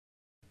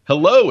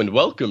Hello and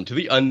welcome to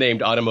the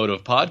Unnamed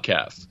Automotive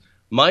Podcast.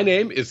 My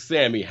name is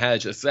Sami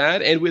Haj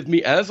Assad, and with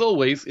me, as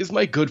always, is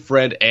my good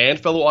friend and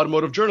fellow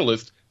automotive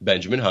journalist,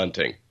 Benjamin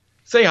Hunting.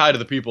 Say hi to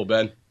the people,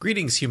 Ben.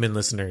 Greetings, human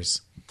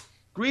listeners.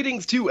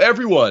 Greetings to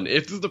everyone.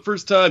 If this is the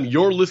first time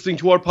you're listening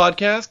to our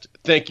podcast,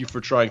 thank you for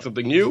trying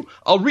something new.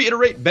 I'll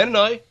reiterate, Ben and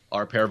I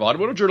are a pair of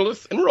automotive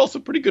journalists, and we're also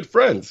pretty good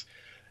friends.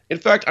 In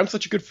fact, I'm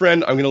such a good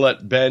friend, I'm going to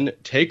let Ben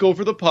take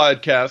over the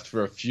podcast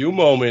for a few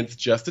moments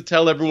just to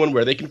tell everyone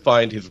where they can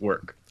find his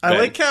work. I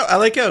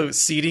like how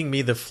ceding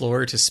me the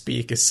floor to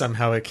speak is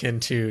somehow akin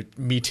to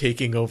me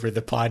taking over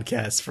the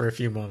podcast for a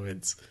few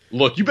moments.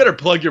 Look, you better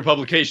plug your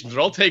publications,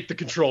 and I'll take the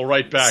control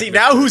right back. See,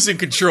 now who's in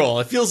control?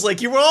 It feels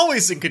like you were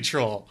always in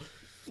control.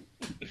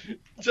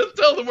 Just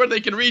tell them where they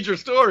can read your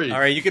story. All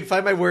right, you can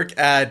find my work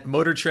at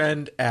Motor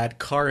Trend, at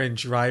Car and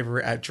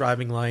Driver, at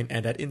Driving Line,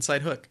 and at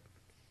Inside Hook.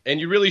 And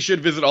you really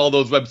should visit all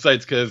those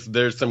websites because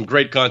there's some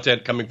great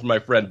content coming from my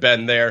friend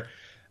Ben there.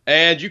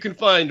 And you can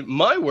find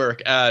my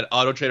work at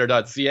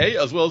autotrader.ca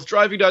as well as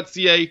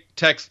driving.ca,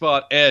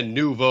 TechSpot, and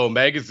Nouveau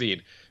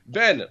Magazine.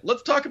 Ben,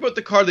 let's talk about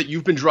the car that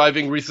you've been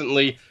driving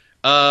recently.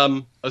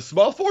 A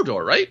small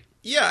four-door, right?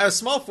 Yeah, a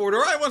small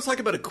four-door. I want to talk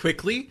about it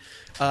quickly.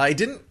 I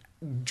didn't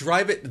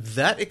drive it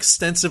that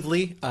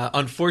extensively,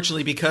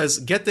 unfortunately, because,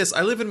 get this,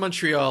 I live in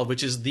Montreal,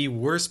 which is the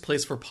worst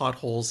place for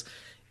potholes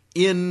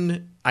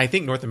in, I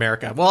think, North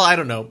America. Well, I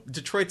don't know.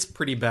 Detroit's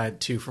pretty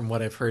bad, too, from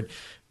what I've heard.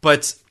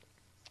 But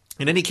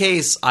in any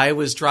case, I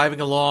was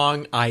driving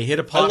along. I hit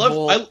a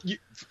pothole.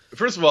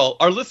 First of all,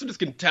 our listeners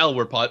can tell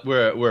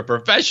we're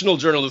professional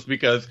journalists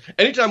because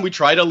anytime we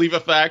try to leave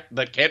a fact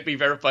that can't be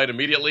verified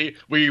immediately,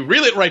 we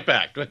reel it right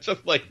back,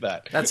 just like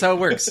that. That's how it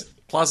works.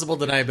 Plausible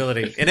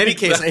deniability. In any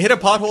case, I hit a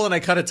pothole and I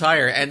cut a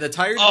tire, and the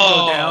tire didn't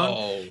go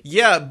down.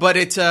 Yeah, but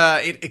it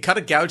cut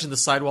a gouge in the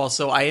sidewall,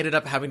 so I ended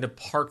up having to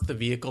park the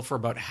vehicle for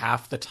about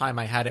half the time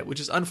I had it, which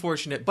is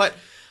unfortunate. But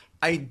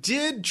I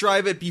did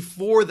drive it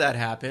before that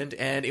happened,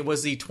 and it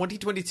was the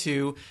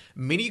 2022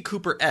 Mini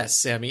Cooper S,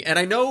 Sammy. And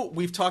I know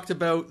we've talked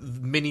about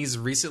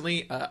Minis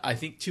recently. I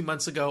think 2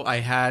 months ago I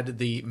had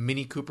the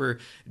Mini Cooper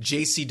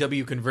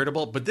JCW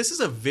convertible, but this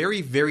is a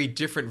very, very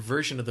different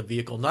version of the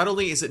vehicle. Not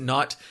only is it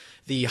not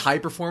the high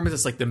performance,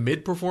 it's like the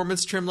mid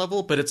performance trim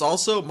level, but it's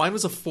also, mine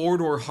was a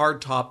four-door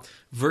hardtop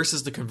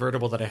versus the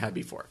convertible that I had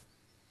before.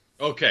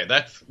 Okay,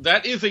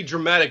 that is a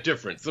dramatic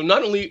difference. So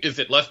not only is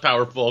it less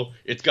powerful,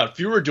 it's got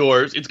fewer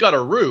doors, it's got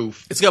a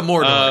roof. It's got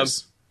more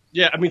doors.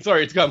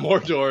 It's got more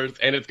doors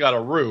and it's got a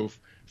roof.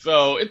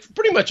 So it's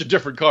pretty much a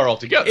different car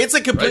altogether. It's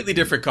a completely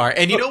different car.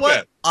 And you know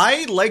what?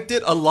 I liked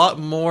it a lot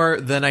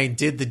more than I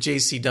did the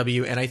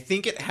JCW, and I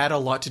think it had a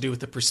lot to do with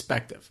the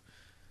perspective.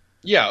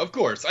 Yeah, of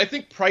course. I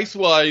think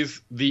price-wise,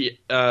 the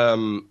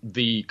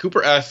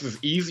Cooper S is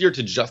easier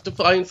to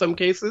justify in some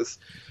cases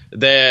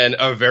than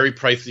a very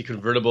pricey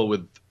convertible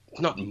with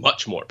not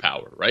much more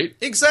power, right?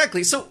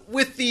 Exactly. So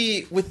with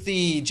the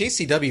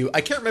JCW,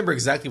 I can't remember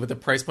exactly what the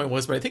price point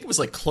was, but I think it was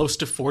like close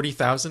to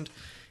 $40,000,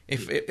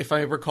 if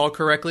I recall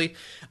correctly.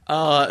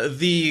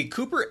 The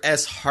Cooper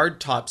S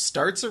hardtop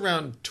starts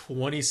around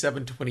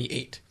 $27,000,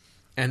 $28,000.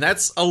 And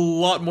that's a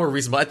lot more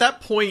reasonable. At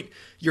that point,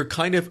 you're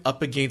kind of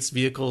up against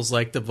vehicles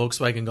like the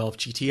Volkswagen Golf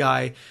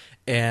GTI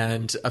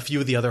and a few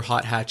of the other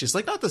hot hatches,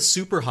 like not the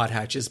super hot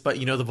hatches, but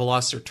the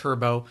Veloster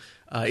Turbo.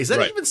 Is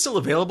that even still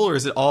available, or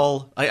is it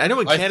all? I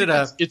know in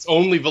Canada it's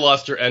only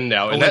Veloster N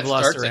now, and that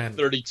starts at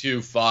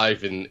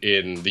 $32,500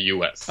 in the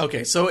US.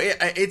 Okay, so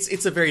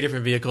it's a very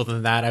different vehicle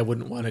than that. I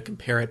wouldn't want to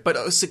compare it,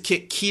 but so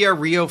Kia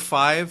Rio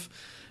 5.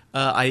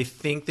 I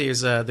think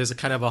there's a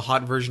kind of a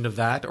hot version of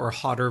that, or a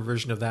hotter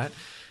version of that.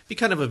 Be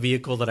kind of a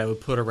vehicle that I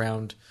would put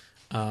around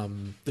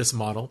this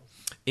model.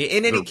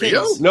 In any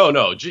case,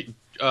 no,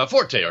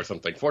 Forte or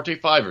something, Forte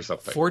 5 or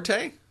something.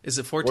 Forte? Is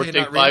it Forte?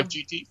 Forte 5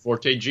 GT,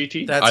 Forte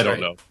GT. I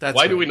don't know.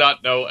 Why do we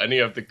not know any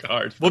of the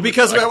cars? Well,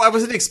 because I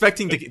wasn't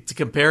expecting to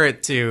compare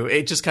it to.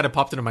 It just kind of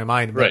popped into my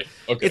mind. But right.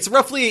 Okay. It's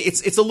roughly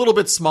it's a little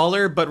bit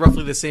smaller, but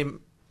roughly the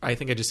same. I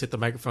think I just hit the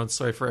microphone.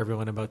 Sorry for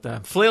everyone about that.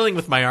 I'm flailing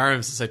with my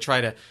arms as I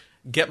try to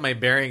get my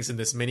bearings in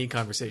this mini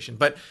conversation.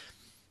 But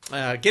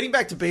getting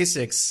back to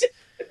basics.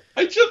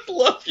 I just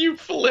love you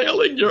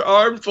flailing your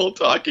arms while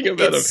talking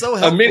about it. It's so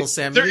helpful,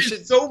 Sam. There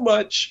is so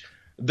much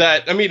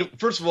that,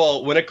 first of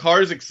all, when a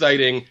car is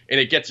exciting and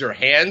it gets your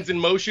hands in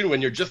motion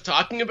when you're just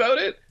talking about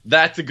it,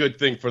 that's a good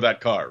thing for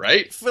that car,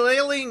 right?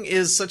 Flailing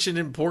is such an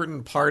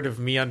important part of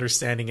me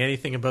understanding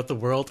anything about the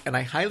world, and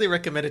I highly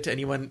recommend it to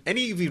anyone.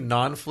 Any of you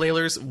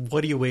non-flailers,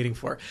 what are you waiting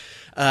for?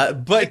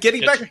 But get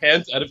your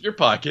hands out of your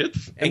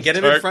pockets and get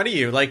it in front of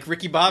you, like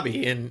Ricky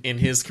Bobby in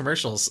his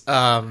commercials.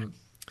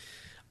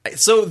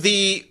 So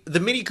the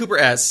Mini Cooper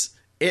S,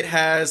 it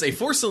has a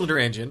 4-cylinder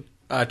engine,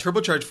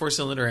 turbocharged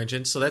 4-cylinder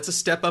engine. So that's a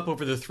step up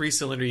over the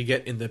 3-cylinder you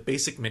get in the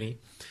basic Mini.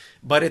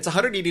 But it's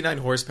 189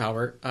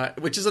 horsepower,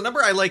 which is a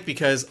number I like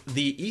because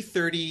the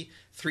E30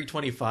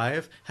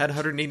 325 had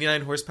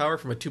 189 horsepower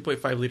from a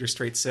 2.5 liter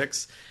straight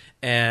six.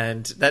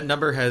 And that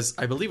number has,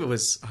 I believe it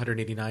was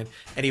 189.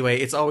 Anyway,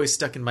 it's always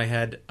stuck in my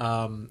head.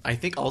 I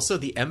think also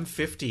the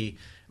M50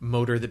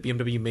 motor that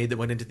BMW made that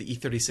went into the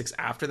E36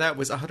 after that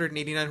was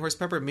 189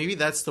 horsepower. Maybe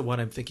that's the one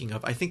I'm thinking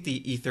of. I think the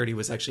E30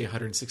 was actually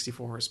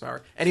 164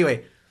 horsepower.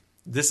 Anyway,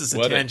 this is a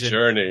tangent. What a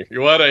journey.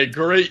 What a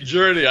great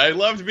journey. I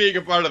loved being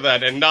a part of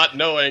that and not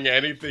knowing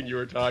anything you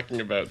were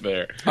talking about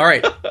there. All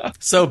right.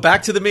 So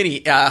back to the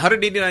Mini.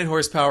 189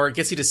 horsepower,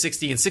 gets you to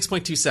 60 in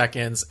 6.2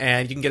 seconds,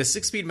 and you can get a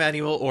 6-speed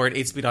manual or an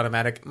 8-speed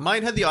automatic.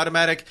 Mine had the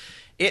automatic.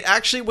 It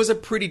actually was a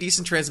pretty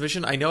decent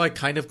transmission. I know I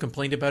kind of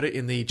complained about it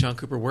in the John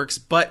Cooper Works,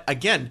 but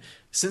again,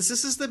 since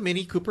this is the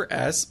Mini Cooper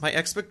S, my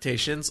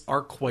expectations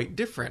are quite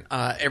different.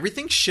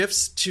 Everything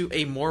shifts to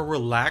a more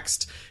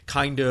relaxed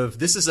kind of,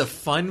 this is a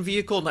fun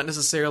vehicle, not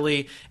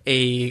necessarily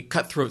a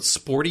cutthroat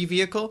sporty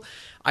vehicle.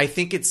 I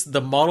think it's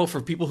the model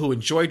for people who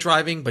enjoy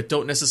driving but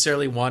don't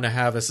necessarily want to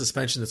have a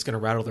suspension that's going to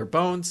rattle their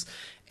bones.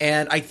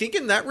 And I think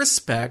in that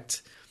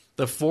respect,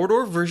 the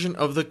four-door version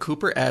of the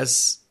Cooper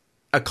S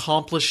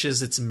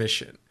accomplishes its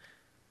mission.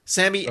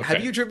 Sammy, Okay.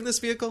 have you driven this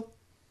vehicle?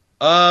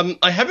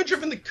 I haven't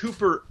driven the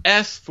Cooper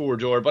S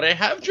 4-door, but I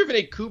have driven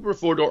a Cooper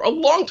 4-door a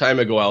long time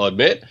ago, I'll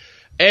admit.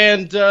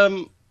 And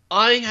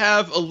I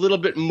have a little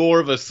bit more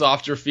of a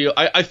softer feel.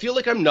 I feel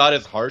like I'm not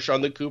as harsh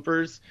on the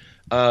Coopers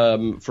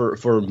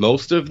for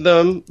most of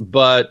them,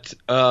 but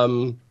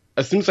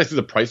as soon as I see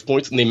the price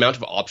points and the amount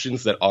of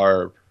options that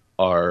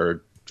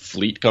our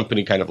fleet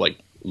company kind of like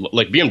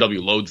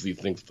BMW loads these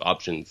things with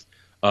options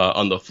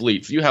on the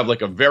fleet. So you have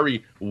like a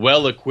very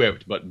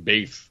well-equipped but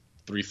base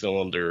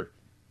 3-cylinder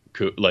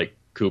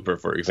Cooper,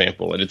 for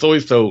example, and it's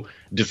always so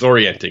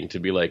disorienting to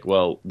be like,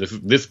 well,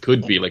 this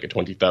could be like a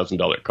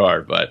 $20,000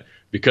 car, but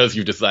because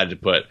you've decided to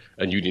put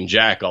a Union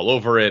Jack all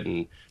over it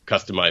and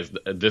customize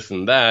this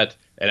and that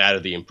and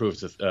added the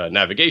improved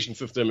navigation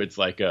system, it's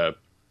like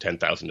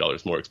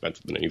 $10,000 more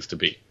expensive than it used to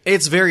be.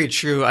 It's very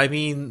true. I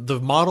mean,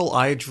 the model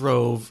I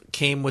drove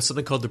came with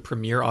something called the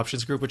Premier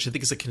Options Group, which I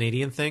think is a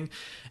Canadian thing.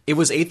 It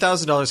was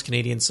 $8,000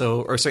 Canadian,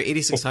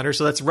 $8,600.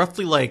 So that's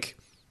roughly like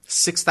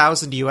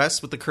 $6,000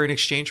 US with the current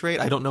exchange rate.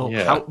 I don't know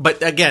how,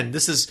 but again,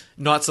 this is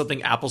not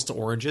something apples to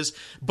oranges,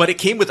 but it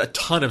came with a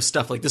ton of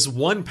stuff. Like this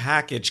one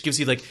package gives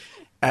you like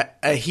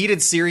a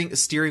heated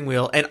steering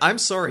wheel. And I'm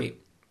sorry,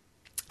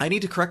 I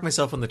need to correct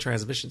myself on the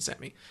transmission,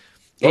 Sammy.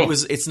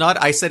 It's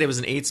not, I said it was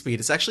an 8-speed.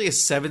 It's actually a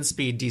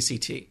 7-speed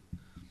DCT.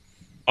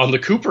 On the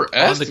Cooper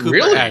S? On the Cooper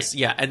really? S,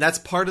 yeah. And that's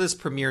part of this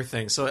Premier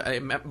thing. So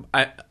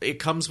it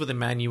comes with a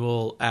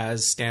manual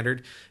as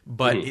standard,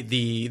 but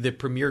the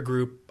Premier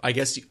group, I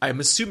guess, I'm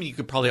assuming you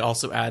could probably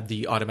also add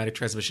the automatic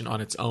transmission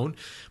on its own.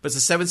 But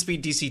it's a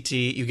 7-speed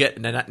DCT. You get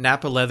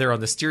Napa leather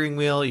on the steering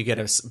wheel. You get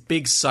a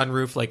big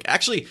sunroof. Like,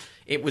 actually,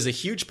 it was a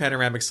huge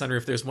panoramic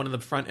sunroof. There's one in the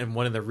front and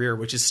one in the rear,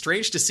 which is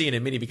strange to see in a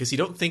Mini because you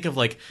don't think of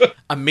like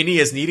a Mini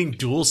as needing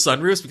dual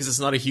sunroofs because it's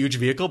not a huge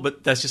vehicle,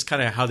 but that's just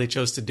kind of how they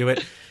chose to do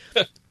it.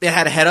 It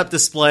had a head-up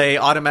display,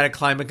 automatic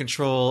climate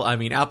control,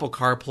 Apple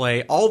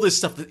CarPlay, all this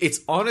stuff.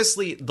 It's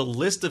honestly, the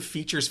list of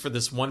features for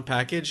this one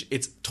package,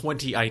 it's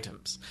 20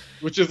 items.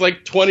 Which is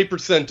like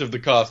 20% of the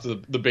cost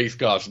of the base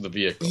cost of the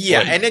vehicle.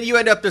 Yeah, and then you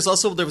end up, there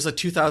was a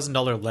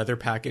 $2,000 leather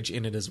package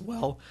in it as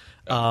well.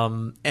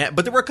 But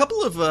there were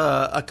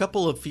a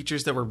couple of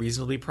features that were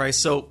reasonably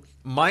priced. So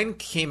mine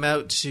came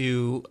out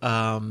to,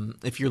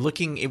 if you're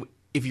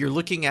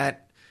looking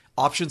at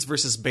options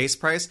versus base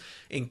price,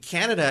 in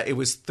Canada it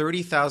was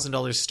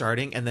 $30,000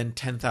 starting and then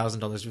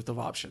 $10,000 worth of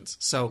options.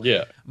 So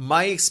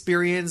my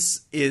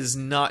experience is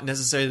not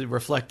necessarily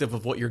reflective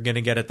of what you're going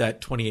to get at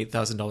that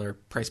 $28,000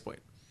 price point.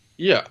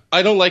 Yeah,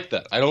 I don't like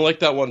that. I don't like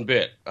that one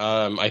bit.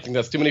 I think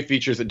that's too many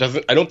features. I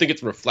don't think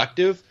it's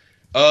reflective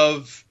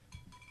of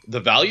the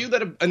value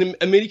that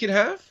a Mini can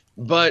have.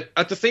 But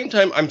at the same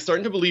time, I'm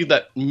starting to believe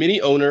that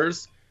Mini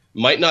owners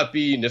might not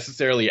be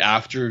necessarily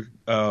after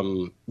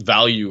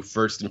value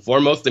first and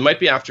foremost. They might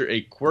be after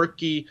a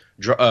quirky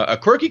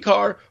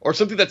car or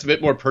something that's a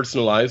bit more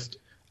personalized.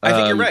 I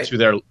think you're right.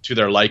 to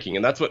their liking,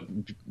 and that's what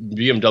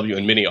BMW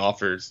and Mini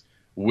offers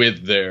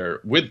with their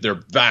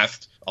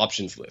vast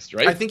options list,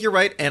 right? I think you're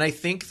right, and I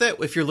think that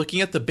if you're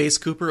looking at the base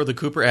Cooper or the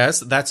Cooper S,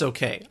 that's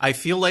okay. I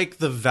feel like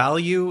the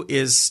value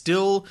is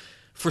still,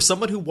 for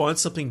someone who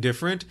wants something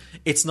different,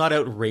 it's not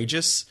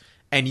outrageous.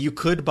 And you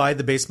could buy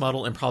the base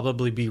model and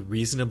probably be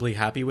reasonably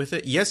happy with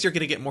it. Yes, you're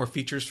going to get more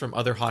features from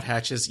other hot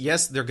hatches.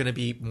 Yes, they're going to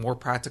be more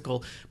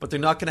practical, but they're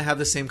not going to have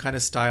the same kind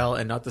of style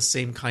and not the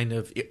same kind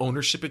of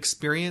ownership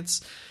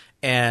experience.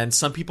 And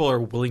some people are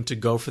willing to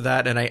go for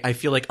that. And I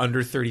feel like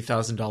under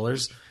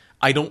 $30,000,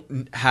 I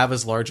don't have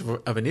as large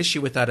of an issue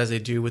with that as I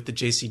do with the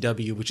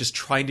JCW, which is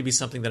trying to be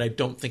something that I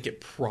don't think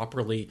it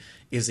properly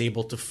is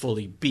able to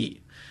fully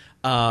be.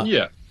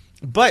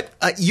 But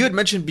you had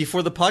mentioned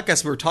before the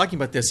podcast we were talking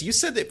about this. You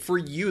said that for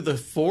you, the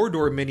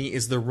 4-door Mini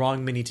is the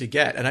wrong Mini to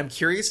get. And I'm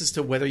curious as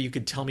to whether you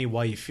could tell me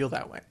why you feel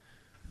that way.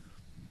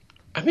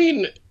 I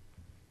mean,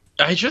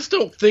 I just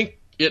don't think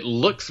it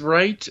looks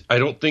right. I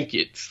don't think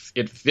it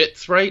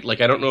fits right.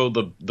 Like, I don't know,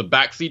 the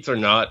back seats are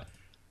not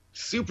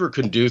super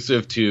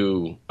conducive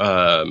to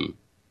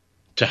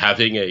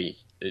having a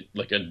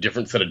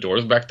different set of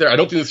doors back there. I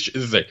don't think this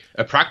is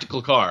a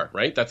practical car,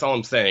 right? That's all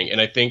I'm saying.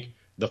 And I think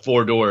the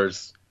 4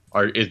 doors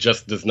it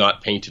just does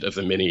not paint it as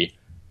a Mini,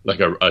 like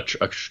a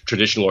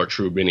traditional or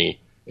true Mini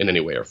in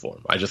any way or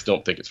form. I just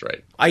don't think it's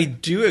right. I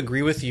do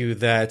agree with you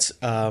that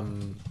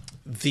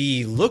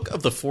the look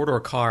of the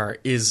four-door car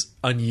is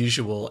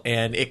unusual,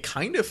 and it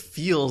kind of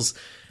feels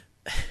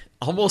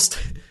almost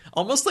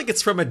like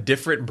it's from a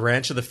different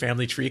branch of the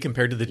family tree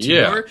compared to the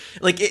two-door. Yeah.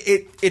 Like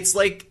it's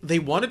like they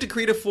wanted to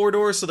create a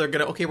four-door, so we're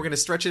gonna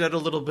stretch it out a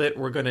little bit.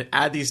 We're gonna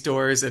add these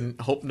doors and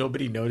hope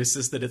nobody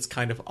notices that it's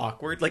kind of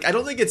awkward. Like, I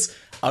don't think it's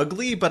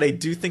ugly, but I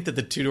do think that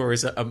the two-door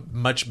is a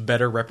much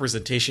better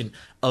representation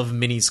of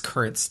Mini's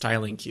current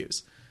styling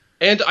cues.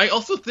 And I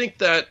also think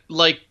that,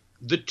 like,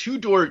 the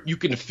two-door, you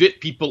can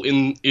fit people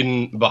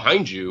in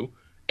behind you,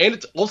 and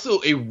it's also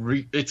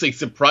it's a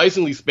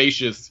surprisingly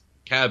spacious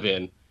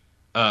cabin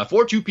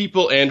for two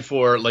people and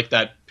for, like,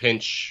 that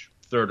pinch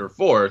third or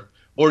fourth,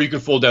 or you can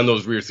fold down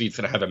those rear seats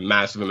and have a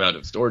massive amount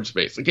of storage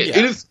space. Like, it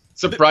is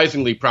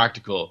surprisingly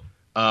practical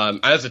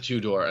as a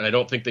two-door, and I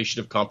don't think they should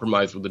have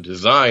compromised with the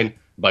design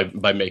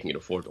by making it a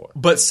four-door.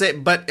 But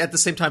at the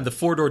same time, the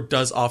four-door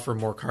does offer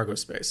more cargo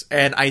space.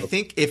 And I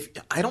think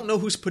I don't know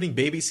who's putting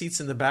baby seats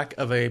in the back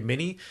of a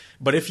Mini,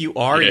 but if you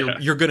are,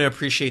 you're going to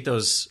appreciate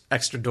those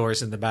extra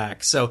doors in the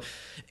back. So,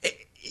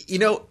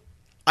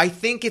 I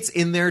think it's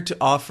in there to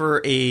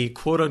offer a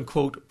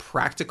quote-unquote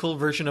practical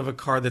version of a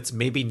car that's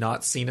maybe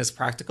not seen as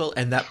practical,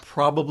 and that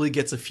probably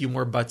gets a few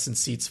more butts and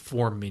seats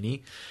for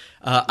Mini.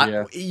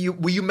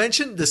 You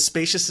mentioned the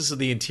spaciousness of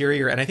the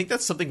interior, and I think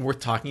that's something worth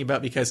talking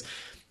about because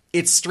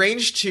it's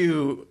strange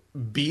to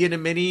be in a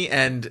Mini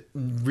and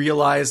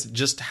realize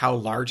just how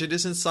large it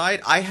is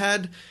inside. I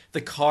had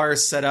the car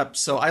set up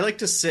so I like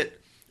to sit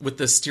with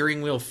the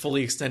steering wheel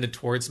fully extended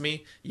towards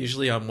me.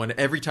 Usually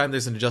every time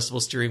there's an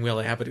adjustable steering wheel,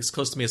 I have it as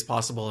close to me as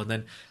possible, and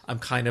then I'm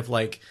kind of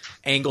like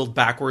angled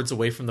backwards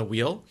away from the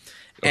wheel.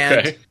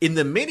 Okay. And in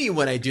the Mini,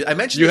 when I do, I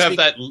mentioned you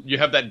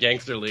have that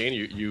gangster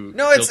lean.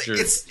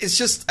 It's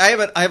just I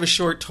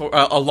have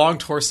a long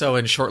torso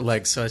and short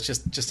legs, so it's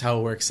just how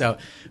it works out.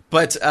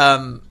 But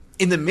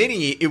in the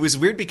Mini, it was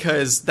weird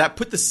because that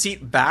put the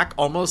seat back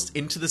almost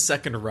into the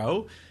second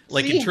row,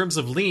 like in terms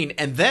of lean.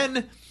 And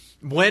then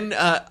when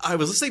I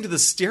was listening to the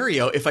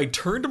stereo, if I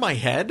turned my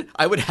head,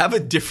 I would have a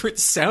different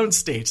sound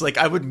stage. Like,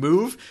 I would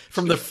move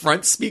from the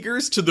front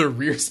speakers to the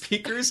rear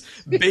speakers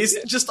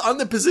based just on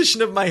the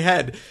position of my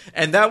head.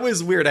 And that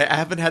was weird. I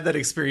haven't had that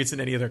experience in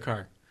any other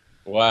car.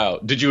 Wow.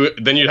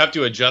 Then you'd have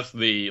to adjust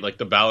the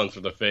balance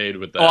or the fade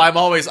with that. Oh,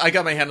 I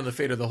got my hand on the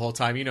fader the whole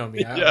time. You know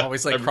me. I'm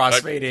always like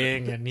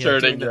crossfading and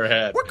turning your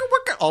head.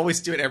 Always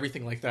doing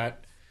everything like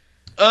that.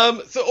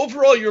 So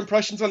overall, your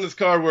impressions on this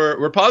car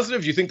were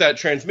positive. You think that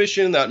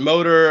transmission, that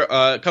motor,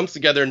 comes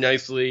together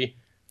nicely?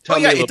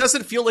 It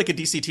doesn't feel like a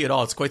DCT at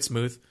all. It's quite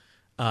smooth.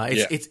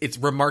 It's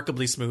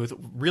remarkably smooth.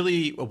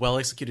 Really a well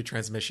executed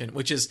transmission,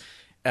 which is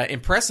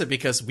impressive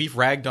because we've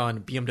ragged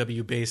on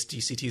BMW based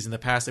DCTs in the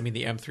past. I mean,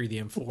 the M3,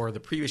 the M4, the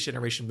previous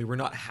generation, we were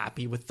not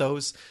happy with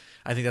those.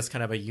 I think that's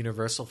kind of a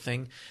universal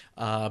thing.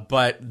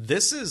 But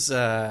this is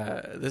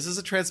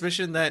a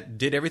transmission that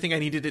did everything I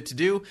needed it to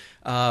do.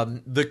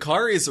 The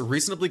car is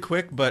reasonably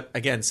quick, but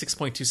again,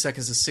 6.2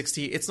 seconds to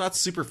 60. It's not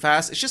super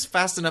fast. It's just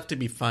fast enough to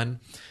be fun.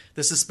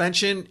 The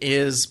suspension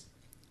is,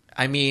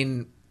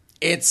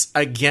 it's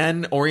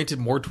again oriented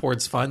more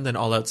towards fun than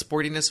all out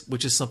sportiness,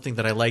 which is something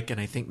that I like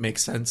and I think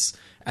makes sense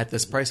at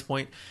this price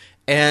point.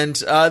 And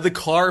the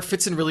car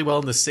fits in really well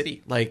in the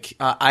city. Like,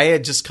 I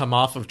had just come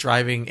off of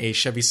driving a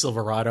Chevy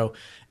Silverado,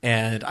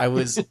 and it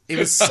was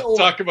so...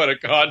 Talk about a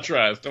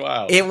contrast.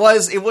 Wow. It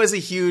was a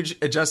huge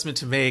adjustment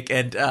to make.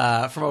 And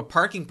from a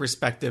parking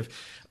perspective,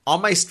 on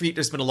my street,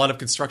 there's been a lot of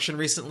construction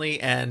recently,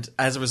 and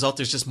as a result,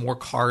 there's just more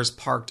cars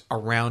parked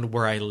around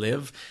where I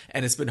live,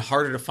 and it's been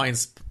harder to find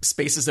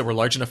spaces that were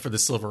large enough for the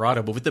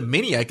Silverado. But with the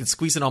Mini, I could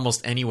squeeze in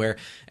almost anywhere,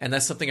 and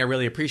that's something I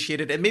really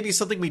appreciated, and maybe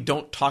something we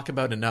don't talk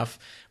about enough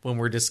when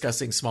we're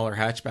discussing smaller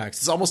hatchbacks.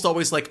 It's almost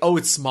always like, oh,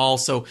 it's small,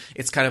 so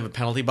it's kind of a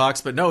penalty box,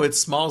 but no, it's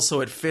small,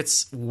 so it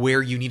fits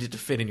where you need it to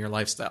fit in your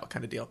lifestyle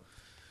kind of deal.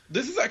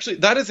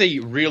 That is a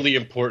really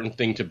important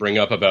thing to bring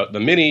up about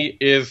the Mini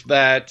is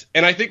that,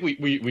 and I think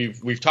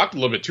we've talked a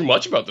little bit too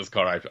much about this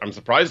car. I'm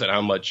surprised at how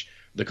much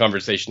the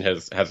conversation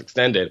has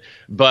extended.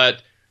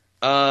 But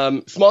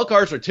small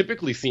cars are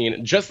typically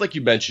seen, just like you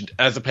mentioned,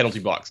 as a penalty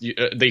box.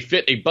 They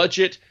fit a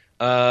budget,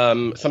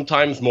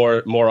 sometimes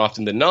more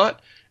often than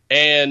not.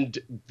 And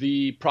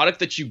the product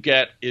that you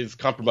get is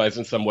compromised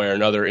in some way or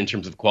another in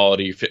terms of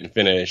quality, fit and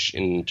finish,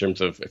 in terms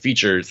of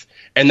features.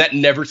 And that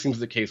never seems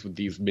the case with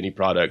these Mini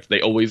products.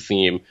 They always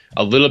seem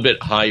a little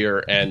bit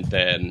higher end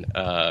than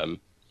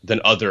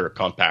other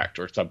compact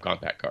or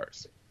subcompact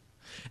cars.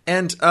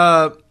 And,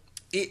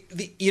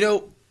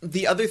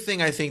 the other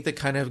thing I think that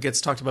kind of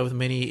gets talked about with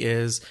Mini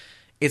is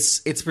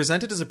it's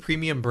presented as a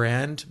premium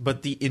brand,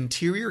 but the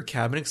interior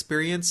cabin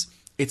experience,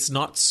 it's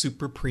not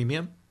super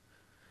premium.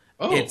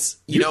 Oh,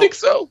 you think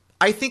so?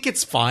 I think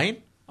it's fine.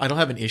 I don't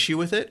have an issue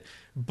with it.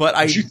 But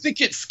do you think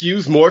it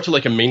skews more to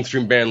like a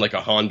mainstream brand like a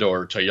Honda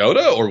or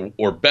Toyota,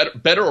 or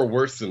better or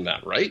worse than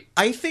that, right?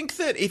 I think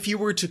that if you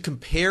were to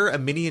compare a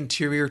Mini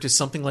interior to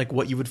something like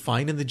what you would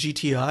find in the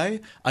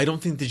GTI, I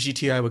don't think the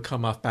GTI would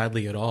come off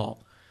badly at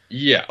all.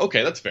 Yeah,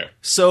 okay, that's fair.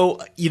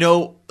 So,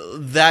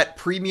 that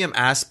premium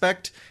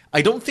aspect,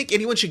 I don't think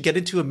anyone should get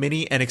into a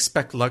Mini and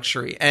expect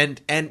luxury.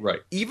 And right.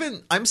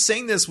 Even I'm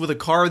saying this with a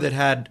car that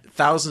had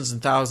thousands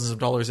and thousands of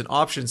dollars in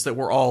options that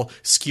were all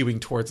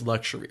skewing towards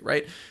luxury,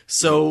 right?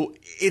 So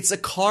it's a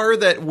car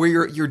that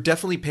where you're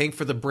definitely paying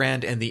for the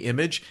brand and the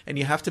image, and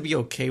you have to be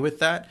okay with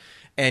that.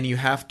 And you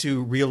have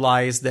to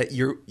realize that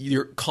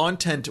your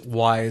content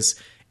wise,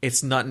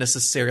 it's not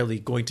necessarily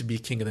going to be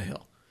king of the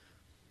hill.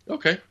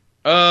 Okay.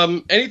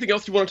 Anything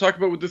else you want to talk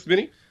about with this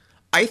Mini?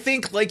 I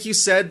think, like you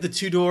said, the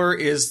two-door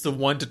is the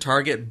one to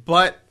target,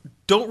 but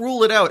don't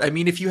rule it out. I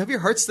mean, if you have your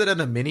heart set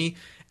on a Mini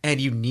and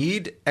you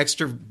need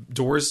extra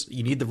doors,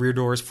 you need the rear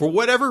doors, for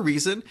whatever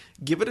reason,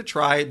 give it a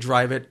try,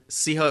 drive it,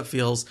 see how it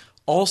feels.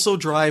 Also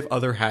drive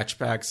other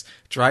hatchbacks,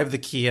 drive the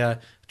Kia,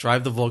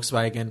 drive the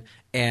Volkswagen,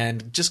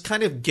 and just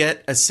kind of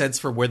get a sense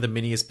for where the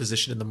Mini is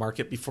positioned in the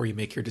market before you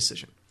make your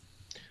decision.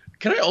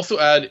 Can I also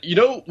add,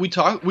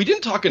 we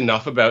didn't talk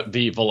enough about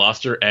the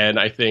Veloster N,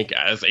 I think,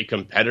 as a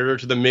competitor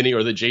to the Mini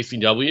or the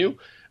JCW.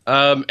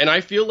 And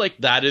I feel like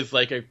that is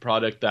like a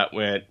product that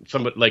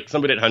somebody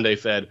at Hyundai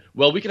said,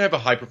 well, we can have a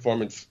high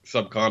performance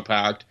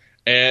subcompact,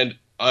 and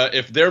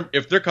if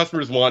their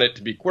customers want it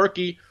to be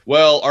quirky,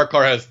 well, our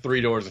car has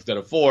 3 doors instead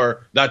of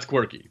 4. That's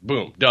quirky.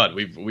 Boom, done.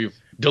 We've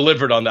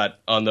delivered on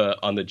that on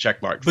the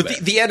check marks. But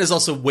the N is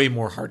also way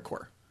more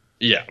hardcore.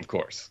 Yeah, of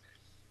course.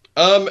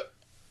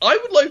 I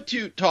would like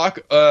to talk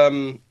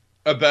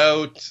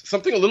about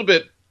something a little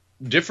bit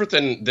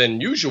different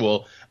than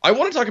usual. I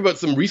want to talk about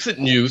some recent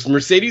news.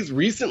 Mercedes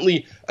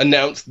recently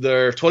announced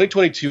their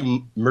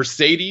 2022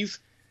 Mercedes.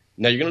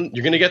 Now you're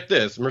gonna get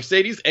this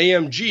Mercedes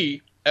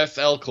AMG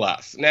SL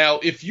class. Now,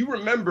 if you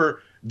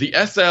remember, the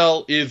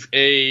SL is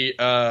a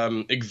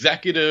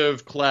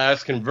executive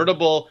class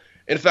convertible.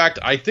 In fact,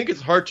 I think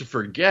it's hard to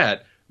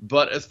forget,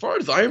 but as far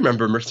as I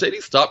remember,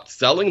 Mercedes stopped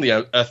selling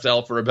the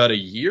SL for about a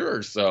year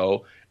or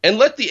so, and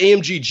let the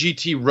AMG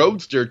GT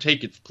Roadster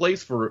take its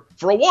place for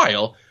a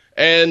while.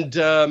 And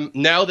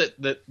now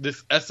that this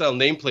SL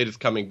nameplate is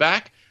coming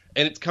back,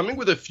 and it's coming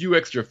with a few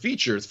extra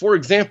features. For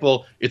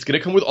example, it's going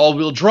to come with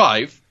all-wheel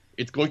drive,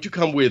 it's going to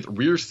come with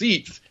rear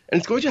seats, and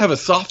it's going to have a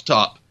soft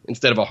top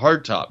instead of a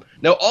hard top.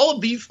 Now, all of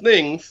these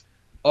things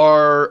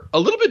are a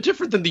little bit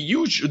different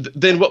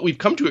than what we've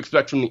come to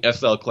expect from the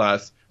SL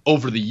class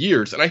over the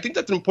years. And I think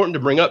that's important to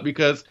bring up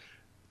because,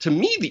 to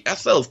me, the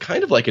SL is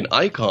kind of like an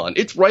icon.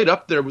 It's right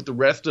up there with the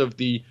rest of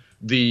the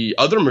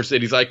other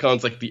Mercedes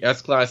icons like the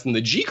S-Class and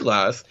the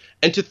G-Class.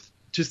 And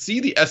to see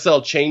the SL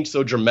change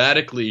so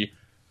dramatically,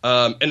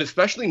 and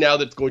especially now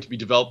that it's going to be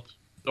developed,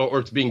 or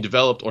it's being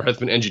developed or has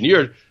been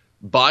engineered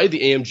by the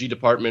AMG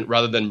department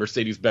rather than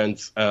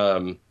Mercedes-Benz,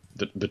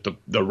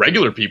 the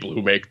regular people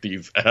who make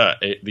these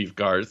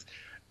cars,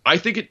 I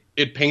think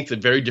it paints a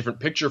very different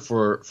picture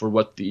for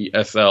what the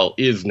SL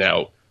is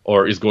now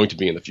or is going to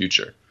be in the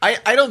future.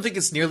 I don't think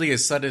it's nearly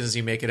as sudden as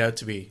you make it out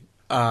to be.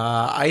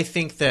 I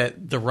think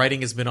that the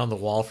writing has been on the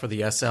wall for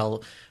the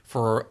SL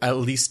for at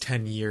least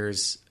 10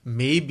 years,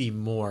 maybe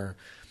more.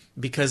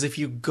 Because if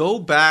you go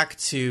back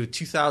to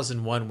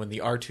 2001 when the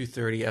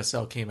R230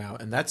 SL came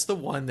out, and that's the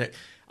one that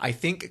I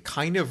think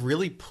kind of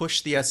really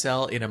pushed the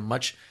SL in a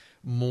much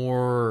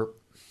more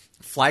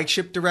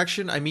flagship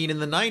direction. I mean, in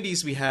the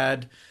 90s we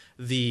had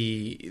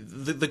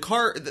the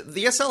car.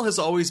 The SL has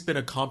always been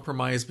a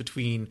compromise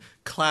between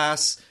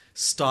class,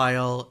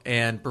 style,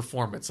 and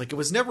performance. Like, it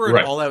was never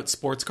an all-out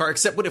sports car,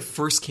 except when it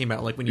first came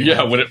out. Like when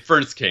it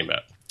first came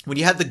out. When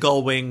you had the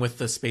gull wing with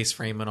the space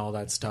frame and all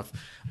that stuff.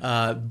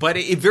 But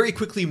it very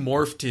quickly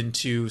morphed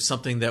into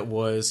something that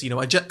was,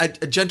 a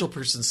gentle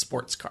person's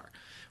sports car,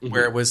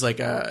 where it was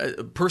like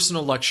a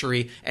personal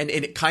luxury, and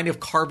it kind of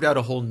carved out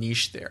a whole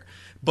niche there.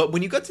 But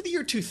when you got to the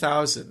year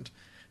 2000,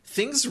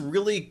 things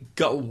really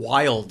got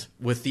wild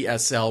with the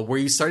SL, where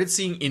you started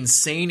seeing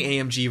insane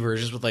AMG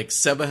versions with like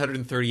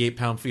 738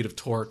 pound-feet of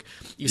torque.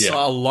 You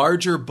saw a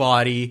larger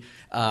body.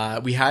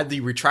 We had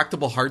the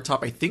retractable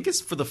hardtop. I think it's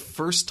for the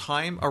first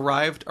time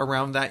arrived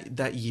around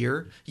that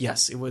year.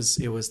 Yes, it was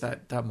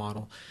that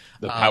model.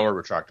 The power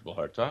retractable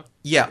hardtop?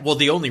 Yeah, well,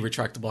 the only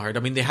retractable hard.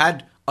 I mean, they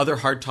had other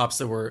hardtops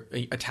that were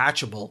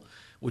attachable,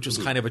 which was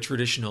kind of a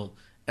traditional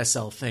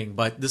SL thing,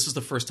 but this was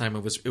the first time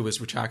it was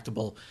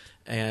retractable,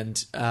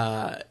 and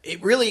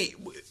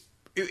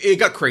it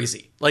got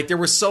crazy. Like, there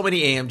were so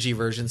many AMG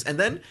versions, and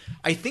then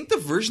I think the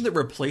version that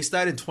replaced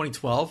that in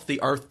 2012, the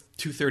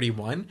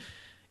R231,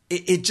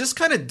 it just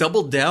kind of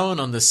doubled down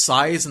on the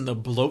size and the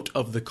bloat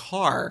of the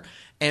car,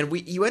 and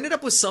you ended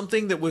up with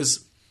something that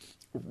was,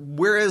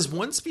 whereas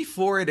once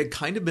before it had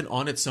kind of been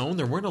on its own,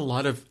 there weren't a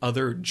lot of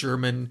other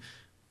German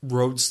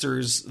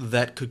roadsters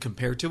that could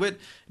compare to it.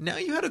 Now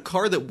you had a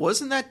car that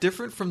wasn't that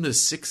different from the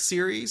 6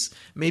 Series,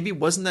 maybe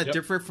wasn't that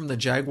different from the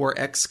Jaguar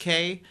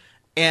XK,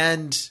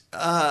 and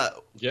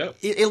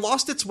it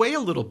lost its way a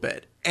little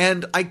bit.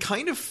 And I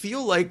kind of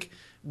feel like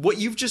what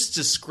you've just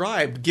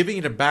described, giving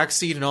it a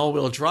backseat and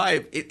all-wheel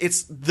drive,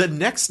 it's the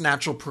next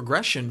natural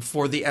progression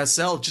for the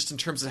SL, just in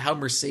terms of how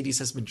Mercedes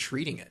has been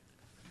treating it.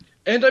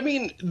 And I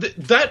mean,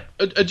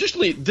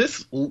 additionally,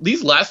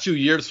 these last 2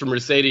 years for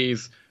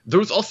Mercedes, there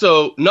was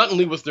also, not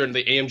only was there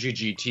the AMG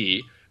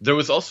GT, there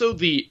was also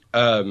there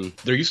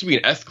used to be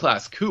an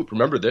S-Class Coupe,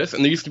 remember this?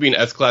 And there used to be an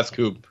S-Class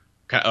Coupe,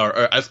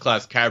 or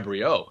S-Class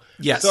Cabrio.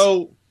 Yes.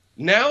 So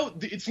now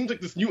it seems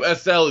like this new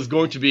SL is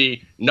going to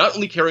be not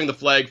only carrying the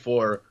flag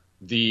for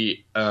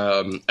the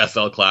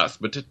SL class,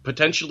 but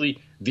potentially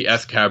the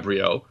S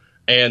Cabrio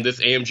and this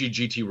AMG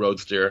GT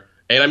Roadster.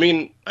 And I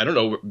mean, I don't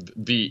know,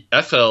 the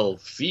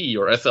SLC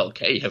or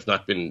SLK has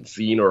not been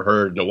seen or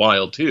heard in a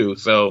while too.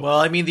 So, well,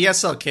 I mean, the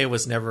SLK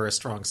was never a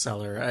strong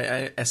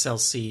seller.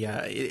 SLC,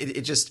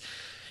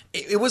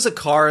 it was a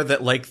car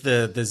that, like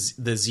the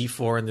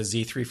Z4 and the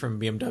Z3 from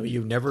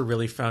BMW, never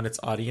really found its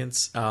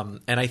audience.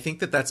 And I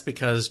think that's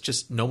because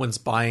just no one's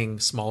buying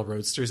small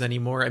roadsters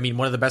anymore. I mean,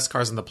 one of the best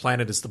cars on the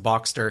planet is the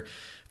Boxster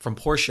from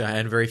Porsche,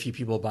 and very few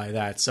people buy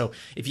that. So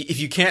if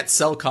you can't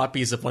sell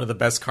copies of one of the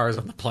best cars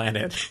on the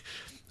planet,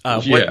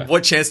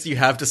 what chance do you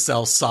have to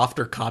sell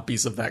softer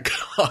copies of that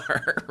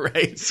car,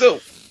 right?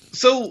 So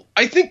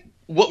I think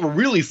what we're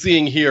really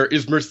seeing here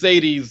is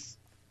Mercedes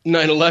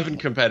 911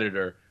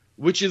 competitor,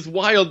 which is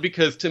wild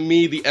because to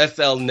me the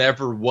SL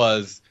never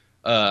was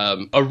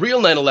a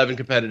real 911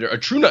 competitor, a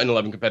true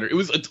 911 competitor.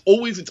 It's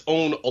always its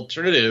own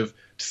alternative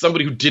to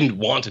somebody who didn't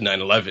want a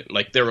 911.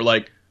 Like they were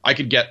like, I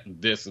could get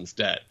this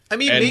instead. I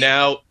mean,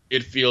 now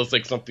it feels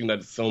like something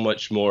that's so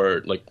much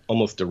more like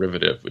almost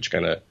derivative, which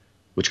kind of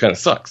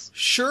sucks.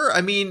 Sure,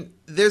 I mean,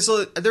 there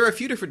are a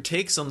few different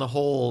takes on the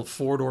whole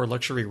four-door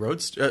luxury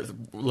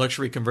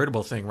luxury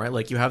convertible thing, right?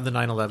 Like you have the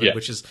 911,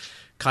 which is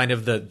kind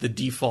of the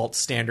default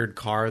standard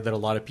car that a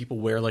lot of people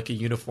wear like a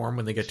uniform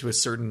when they get to a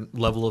certain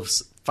level of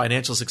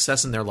financial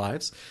success in their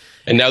lives.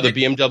 And now the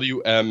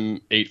BMW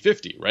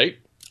M850, right?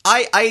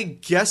 I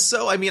guess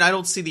so. I mean, I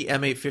don't see the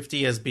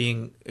M850 as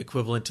being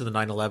equivalent to the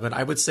 911.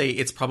 I would say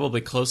it's probably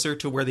closer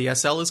to where the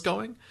SL is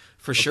going,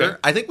 for sure. Okay.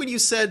 I think when you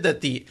said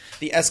that the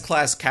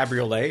S-Class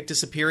Cabriolet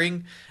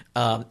disappearing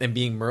and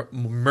being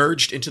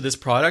merged into this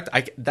product,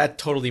 that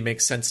totally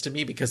makes sense to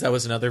me because that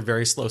was another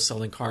very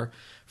slow-selling car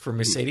for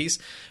Mercedes.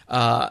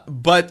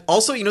 But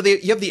also, you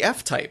have the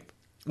F-Type,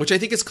 which I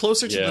think is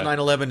closer to the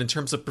 911 in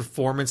terms of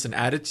performance and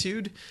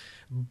attitude,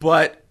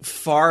 but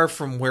far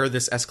from where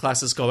this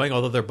S-Class is going,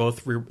 although they're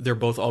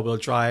both all-wheel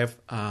drive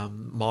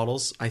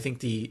models. I think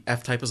the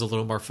F-Type is a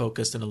little more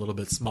focused and a little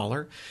bit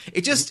smaller.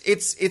 It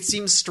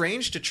seems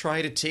strange to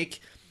try to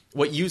take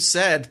what you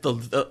said,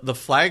 the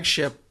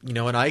flagship,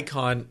 an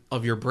icon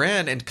of your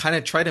brand, and kind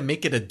of try to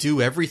make it a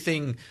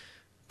do-everything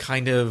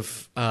kind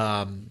of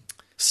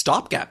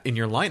stopgap in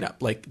your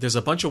lineup. Like, there's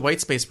a bunch of white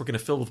space we're going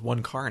to fill with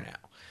one car now.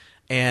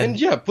 And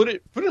yeah, put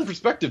it in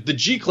perspective. The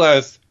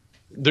G-Class,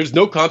 there's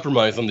no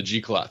compromise on the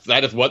G-Class.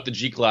 That is what the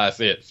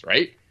G-Class is,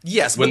 right?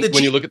 Yes, when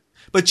you look at...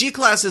 But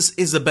G-Class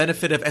is the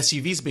benefit of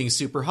SUVs being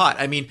super hot.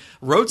 I mean,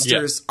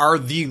 Roadsters are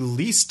the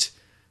least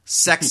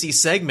sexy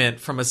segment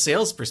from a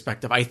sales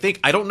perspective. I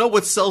don't know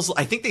what sells.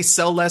 I think they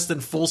sell less than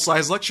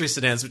full-size luxury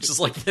sedans, which is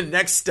like the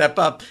next step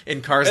up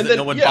in cars that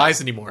no one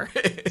buys anymore.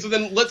 So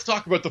then let's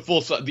talk about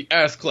the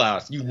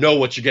S-Class. You know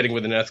what you're getting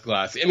with an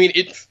S-Class. I mean,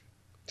 it's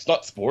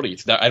not sporty.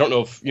 It's not, I don't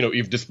know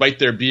if despite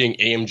there being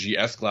AMG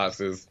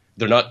S-Classes,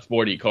 they're not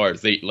sporty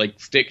cars. They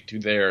stick to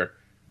their,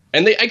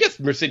 and I guess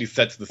Mercedes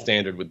sets the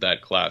standard with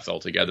that class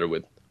altogether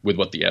with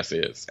what the S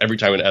is. Every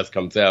time an S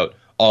comes out,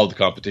 all the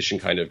competition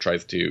kind of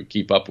tries to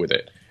keep up with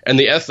it. And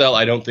the SL,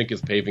 I don't think,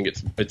 is paving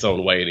its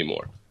own way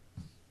anymore.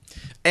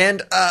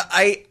 And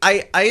I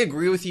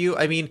agree with you.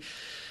 I mean,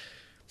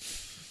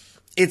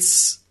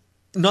 it's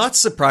not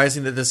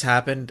surprising that this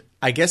happened.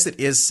 I guess it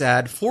is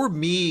sad. For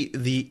me,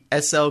 the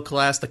SL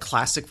class, the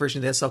classic version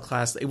of the SL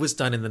class, it was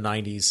done in the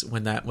 90s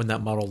when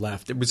that model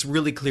left. It was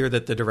really clear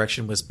that the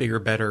direction was bigger,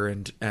 better,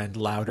 and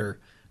louder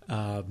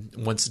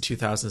once the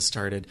 2000s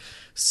started.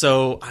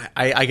 So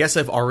I guess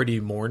I've already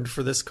mourned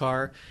for this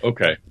car.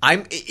 Okay.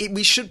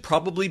 We should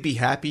probably be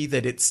happy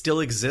that it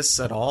still exists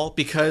at all,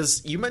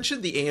 because you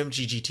mentioned the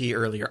AMG GT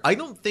earlier. I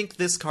don't think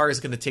this car is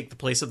going to take the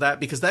place of that,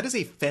 because that is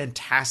a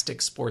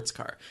fantastic sports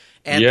car.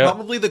 And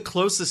probably the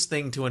closest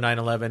thing to a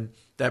 911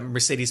 that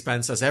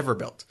Mercedes-Benz has ever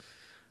built.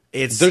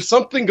 There's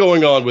something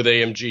going on with the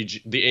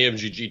AMG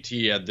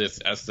GT and this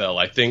SL.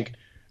 I think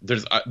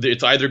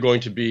it's either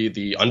going to be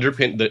the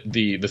underpin,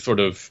 the sort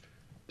of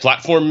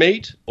platform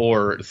mate,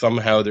 or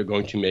somehow they're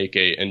going to make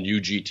a new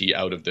GT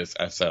out of this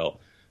SL.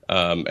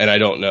 And I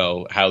don't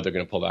know how they're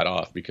going to pull that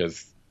off,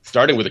 because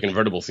starting with a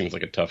convertible seems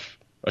like a tough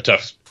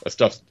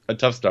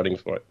starting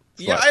spot.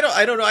 Yeah,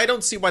 I don't know. I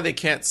don't see why they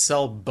can't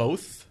sell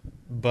both,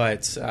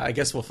 but I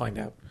guess we'll find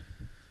out.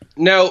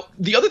 Now,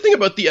 the other thing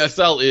about the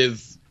SL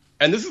is,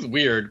 and this is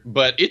weird,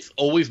 but it's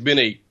always been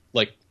a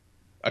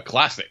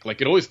classic.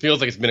 Like, it always feels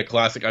like it's been a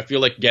classic. I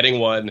feel like getting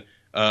one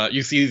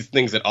You see these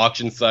things at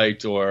auction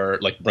sites or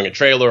like Bring a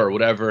Trailer or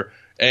whatever.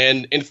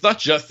 And it's not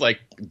just like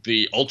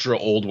the ultra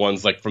old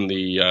ones like from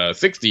the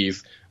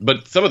 60s,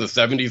 but some of the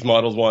 70s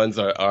models ones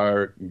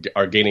are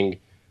gaining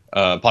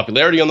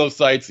popularity on those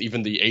sites,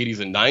 even the 80s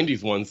and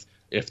 90s ones,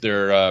 if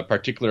they're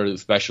particularly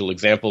special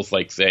examples,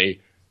 like, say,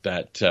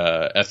 that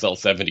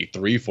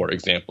SL73, for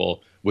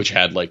example, which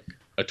had like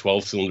a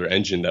 12-cylinder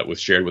engine that was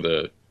shared with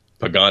a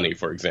Pagani,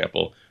 for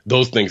example.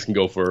 Those things can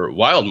go for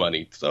wild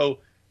money. So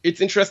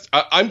it's interesting.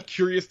 I'm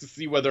curious to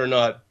see whether or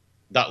not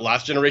that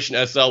last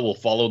generation SL will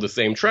follow the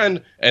same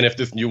trend, and if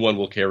this new one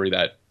will carry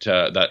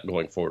that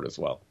going forward as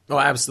well. Oh,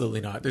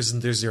 absolutely not. There's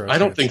zero chance. I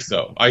don't think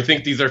so. I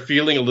think these are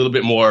feeling a little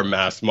bit more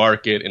mass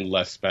market and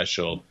less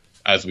special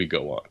as we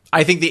go on.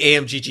 I think the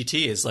AMG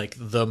GT is like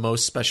the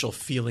most special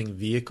feeling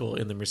vehicle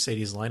in the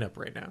Mercedes lineup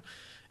right now.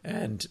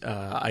 And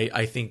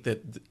I think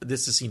that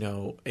this is,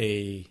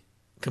 a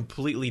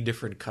completely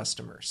different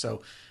customer.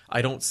 So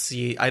I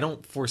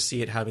don't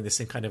foresee it having the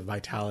same kind of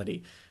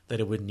vitality that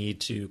it would need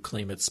to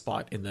claim its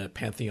spot in the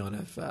pantheon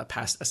of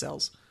past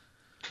SLs.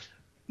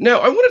 Now,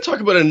 I want to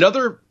talk about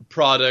another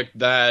product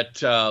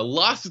that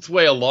lost its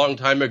way a long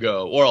time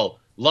ago, or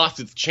lost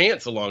its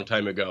chance a long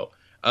time ago.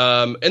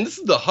 And this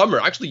is the Hummer.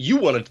 Actually, you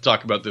wanted to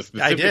talk about this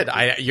specifically.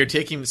 I did.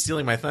 You're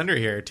stealing my thunder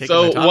here.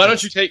 So why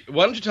don't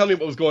you tell me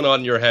what was going on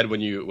in your head when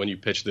you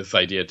pitched this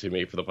idea to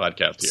me for the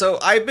podcast here? So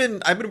I've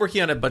been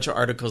working on a bunch of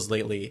articles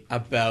lately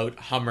about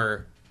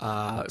Hummer,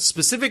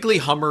 specifically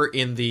Hummer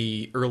in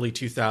the early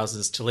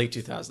 2000s to late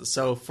 2000s.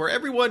 So for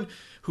everyone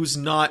who's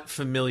not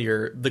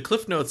familiar, the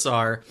cliff notes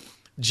are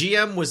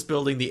GM was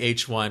building the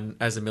H1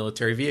 as a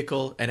military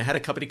vehicle, and it had a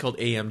company called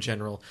AM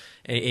General.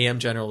 And AM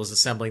General was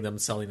assembling them,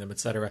 selling them,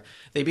 etc.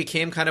 They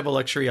became kind of a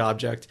luxury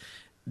object.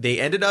 They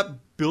ended up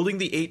building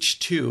the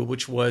H2,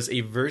 which was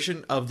a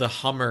version of the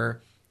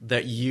Hummer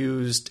that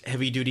used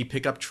heavy-duty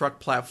pickup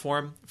truck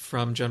platform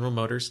from General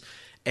Motors.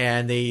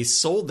 And they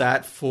sold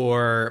that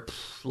for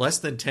less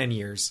than 10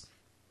 years.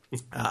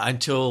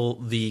 Until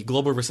the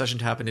global recession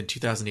happened in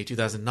 2008,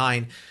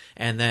 2009.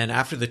 And then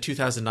after the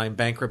 2009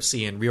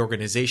 bankruptcy and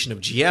reorganization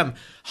of GM,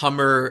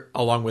 Hummer,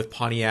 along with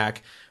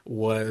Pontiac,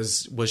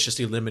 was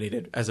just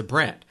eliminated as a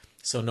brand.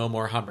 So no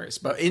more Hummers.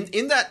 But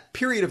in that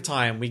period of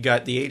time, we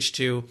got the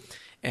H2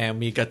 and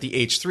we got the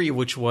H3,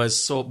 which was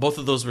sold. Both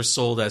of those were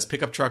sold as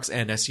pickup trucks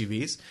and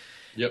SUVs.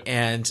 Yep.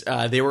 And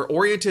they were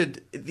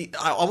oriented.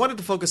 I wanted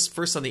to focus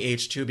first on the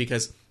H2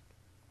 because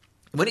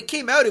when it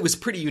came out, it was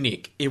pretty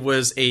unique. It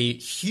was a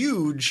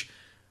huge,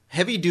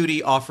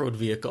 heavy-duty off-road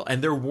vehicle,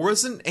 and there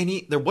wasn't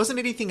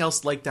anything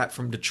else like that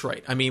from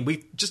Detroit. I mean,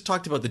 we just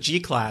talked about the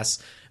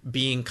G-Class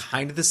being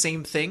kind of the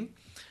same thing.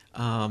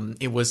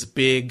 It was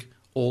big,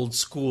 old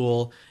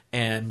school,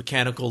 and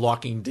mechanical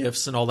locking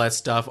diffs and all that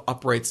stuff,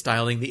 upright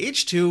styling. The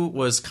H2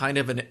 was kind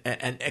of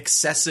an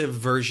excessive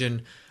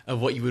version of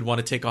what you would want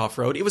to take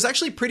off-road. It was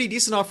actually pretty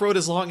decent off-road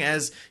as long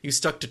as you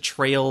stuck to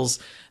trails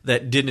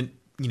that didn't,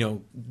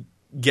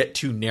 get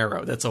too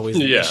narrow. That's always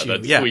the issue.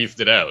 That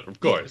squeezed it out, of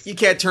course. You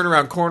can't turn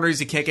around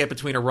corners. You can't get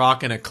between a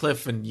rock and a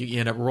cliff, and you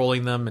end up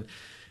rolling them, and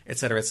et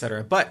cetera, et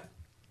cetera. But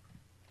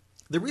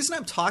the reason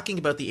I'm talking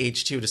about the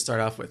H2 to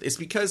start off with is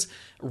because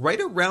right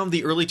around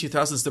the early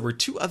 2000s, there were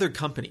two other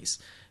companies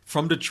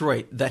from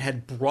Detroit that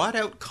had brought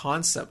out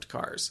concept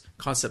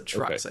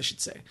trucks, I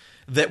should say,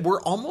 that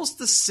were almost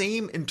the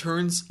same in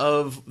terms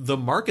of the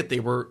market they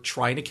were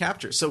trying to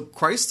capture. So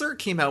Chrysler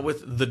came out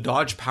with the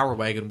Dodge Power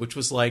Wagon, which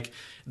was like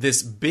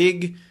this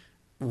big,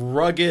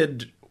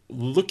 rugged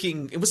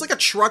looking, it was like a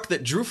truck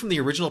that drew from the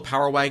original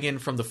Power Wagon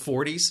from the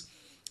 40s.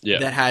 Yeah.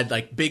 That had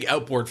like big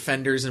outboard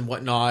fenders and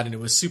whatnot, and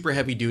it was super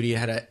heavy duty.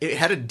 It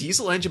had a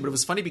diesel engine, but it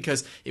was funny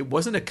because it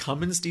wasn't a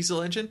Cummins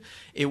diesel engine;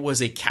 it was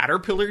a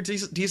Caterpillar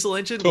diesel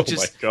engine. Which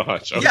my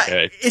gosh! Okay,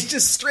 yeah, it's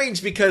just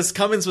strange because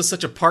Cummins was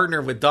such a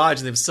partner with Dodge,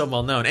 and they were so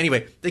well known.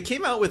 Anyway, they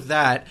came out with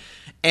that,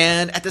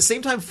 and at the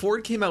same time,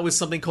 Ford came out with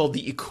something called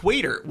the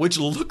Equator, which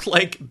looked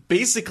like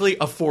basically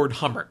a Ford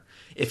Hummer.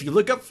 If you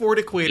look up Ford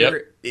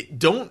Equator,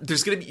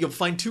 you'll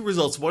find two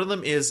results. One of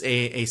them is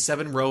a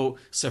seven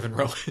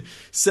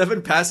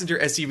passenger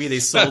SUV they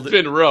sold.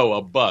 7-row,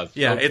 a bus.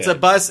 Yeah, okay. It's a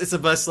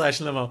bus /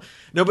 limo.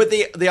 No, but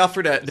they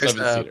offered there's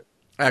a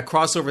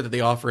crossover that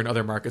they offer in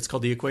other markets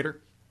called the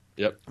Equator.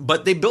 Yep.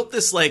 But they built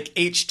this like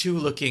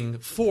H2 looking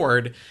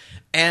Ford,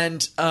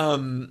 and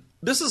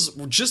this is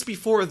just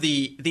before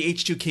the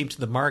H2 came to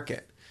the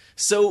market.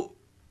 So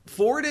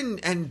Ford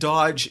and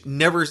Dodge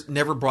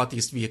never brought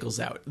these vehicles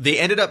out. They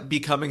ended up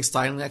becoming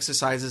styling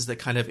exercises that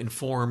kind of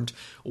informed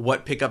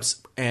what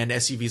pickups and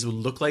SUVs would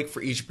look like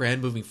for each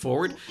brand moving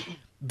forward.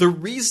 The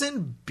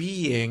reason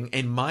being,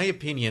 in my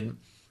opinion,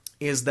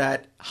 is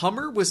that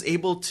Hummer was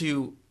able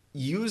to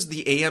use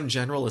the AM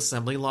General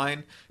assembly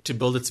line to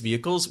build its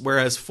vehicles,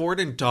 whereas Ford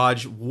and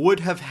Dodge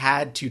would have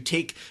had to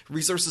take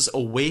resources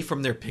away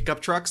from their pickup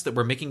trucks that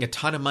were making a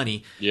ton of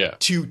money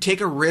to take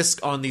a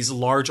risk on these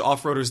large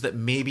off-roaders that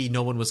maybe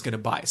no one was going to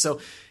buy. So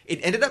it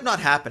ended up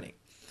not happening.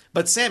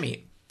 But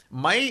Sammy,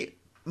 my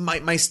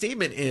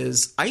statement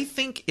is, I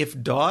think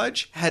if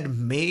Dodge had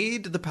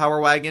made the Power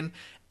Wagon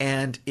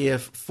And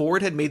if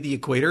Ford had made the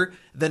Equator,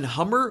 then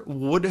Hummer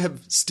would have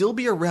still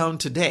be around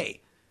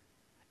today.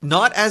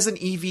 Not as an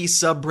EV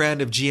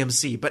sub-brand of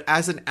GMC, but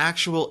as an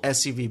actual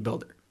SUV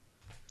builder.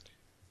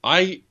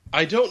 I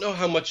don't know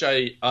how much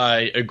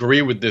I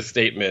agree with this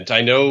statement.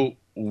 I know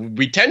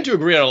we tend to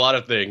agree on a lot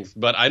of things,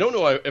 but I don't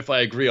know if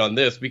I agree on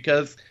this,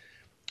 because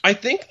I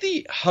think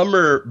the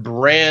Hummer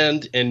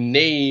brand and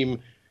name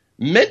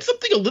meant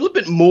something a little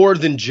bit more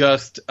than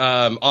just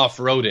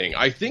off-roading.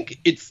 I think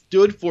it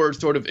stood for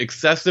sort of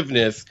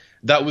excessiveness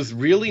that was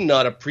really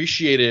not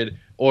appreciated,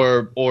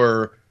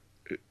 or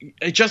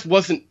it just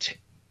wasn't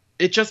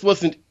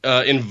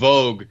in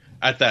vogue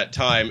at that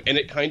time, and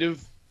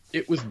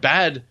it was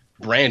bad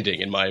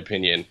branding, in my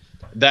opinion,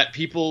 that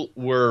people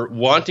were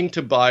wanting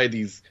to buy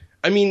these.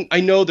 I mean,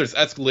 I know there's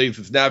Escalades,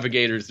 there's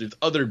Navigators, there's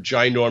other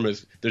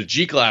ginormous, there's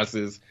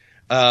G-Classes,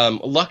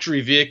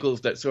 luxury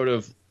vehicles that sort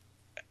of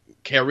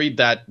carried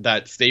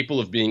that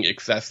staple of being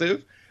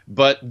excessive,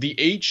 but the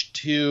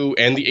H2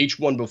 and the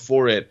H1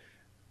 before it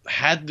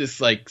had this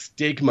like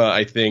stigma,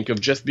 I think, of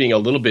just being a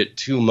little bit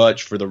too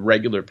much for the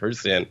regular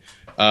person,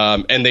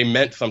 and they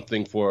meant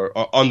something for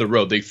on the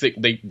road.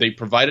 They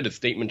provided a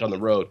statement on the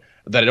road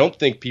that I don't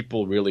think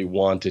people really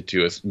wanted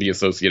to be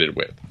associated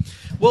with.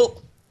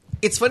 Well,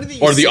 it's funny that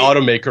the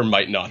automaker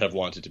might not have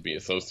wanted to be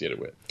associated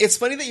with. It's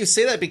funny that you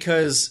say that,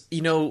 because,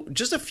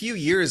 just a few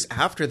years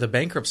after the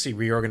bankruptcy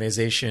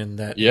reorganization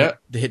that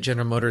hit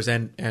General Motors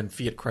and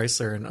Fiat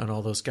Chrysler and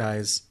all those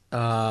guys,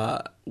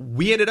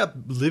 we ended up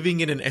living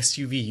in an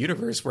SUV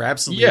universe where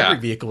absolutely every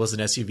vehicle was an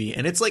SUV,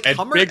 and it's like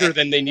Hummer bigger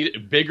than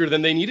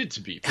they needed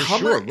to be, for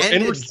sure.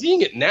 And we're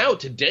seeing it now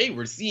today.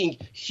 We're seeing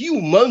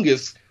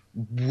humongous,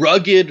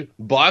 rugged,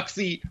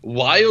 boxy,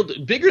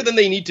 wild, bigger than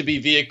they need to be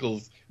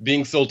vehicles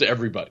being sold to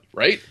everybody,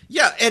 right?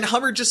 Yeah, and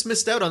Hummer just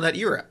missed out on that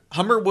era.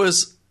 Hummer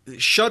was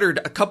shuttered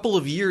a couple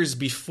of years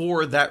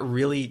before that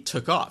really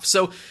took off.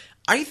 So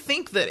I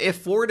think that if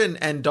Ford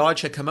and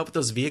Dodge had come up with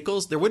those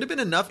vehicles, there would have been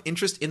enough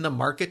interest in the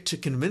market to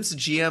convince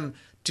GM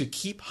to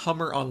keep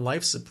Hummer on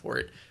life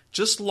support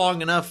just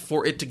long enough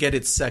for it to get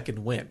its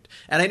second wind.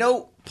 And I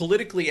know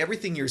politically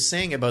everything you're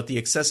saying about the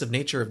excessive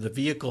nature of the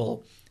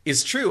vehicle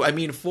is true. I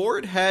mean,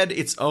 Ford had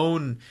its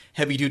own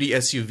heavy-duty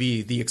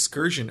SUV, the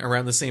Excursion,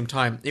 around the same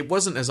time. It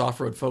wasn't as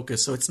off-road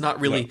focused, so it's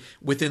not really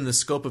within the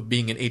scope of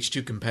being an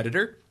H2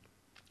 competitor,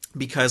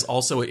 because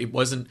also it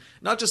wasn't,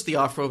 not just the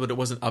off-road, but it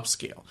wasn't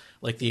upscale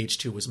like the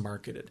H2 was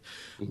marketed.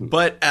 Mm-hmm.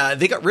 But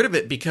they got rid of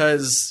it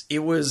because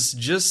it was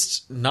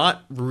just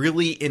not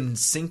really in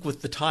sync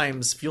with the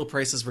times. Fuel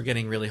prices were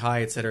getting really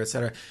high, et cetera, et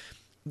cetera.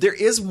 There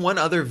is one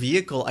other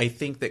vehicle I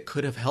think that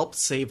could have helped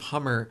save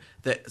Hummer.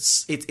 That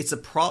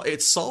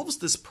it solves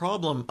this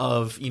problem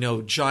of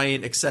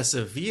giant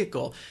excessive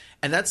vehicle,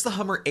 and that's the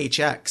Hummer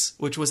HX,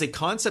 which was a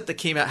concept that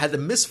came out, had the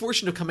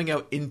misfortune of coming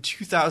out in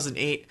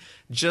 2008,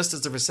 just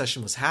as the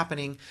recession was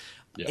happening.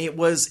 Yeah. It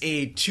was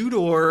a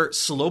two-door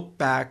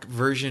slope-back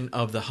version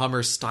of the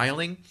Hummer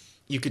styling.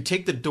 You could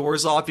take the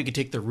doors off, you could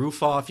take the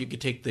roof off, you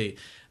could take the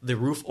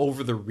roof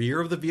over the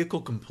rear of the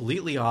vehicle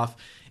completely off.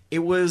 It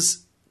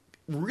was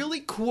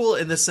really cool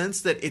in the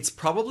sense that it's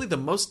probably the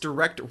most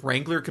direct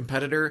Wrangler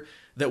competitor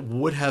that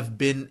would have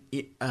been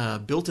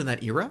built in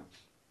that era.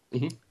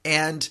 Mm-hmm.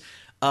 And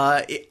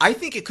I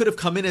think it could have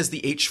come in as the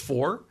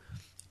H4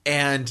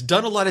 and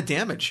done a lot of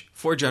damage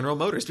for General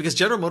Motors, because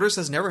General Motors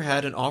has never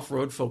had an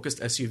off-road focused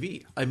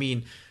SUV. I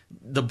mean,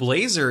 the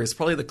Blazer is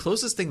probably the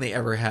closest thing they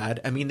ever had.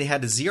 I mean, they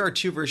had a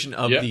ZR2 version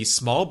of the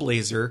small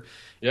Blazer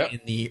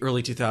in the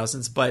early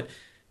 2000s, but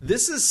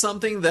this is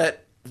something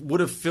that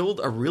would have filled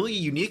a really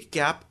unique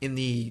gap in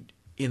the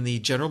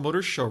General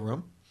Motors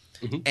showroom.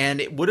 Mm-hmm. And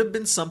it would have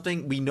been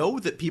something, we know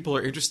that people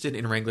are interested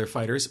in Wrangler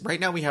fighters. Right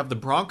now we have the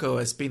Bronco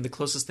as being the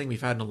closest thing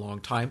we've had in a long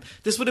time.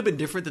 This would have been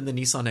different than the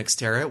Nissan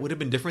Xterra. It would have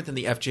been different than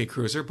the FJ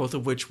Cruiser, both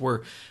of which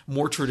were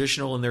more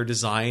traditional in their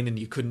design and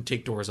you couldn't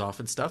take doors off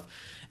and stuff.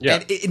 Yeah.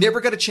 And it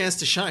never got a chance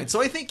to shine.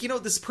 So I think,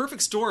 this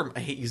perfect storm, I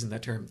hate using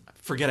that term.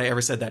 Forget I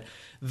ever said that.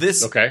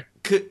 This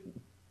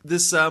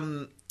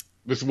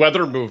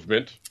weather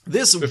movement.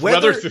 This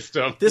weather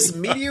system. This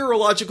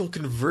meteorological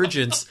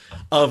convergence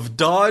of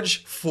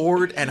Dodge,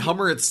 Ford, and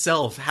Hummer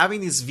itself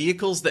having these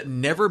vehicles that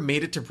never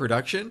made it to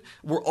production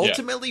were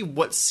ultimately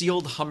what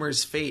sealed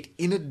Hummer's fate,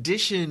 in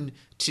addition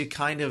to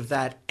kind of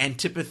that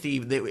antipathy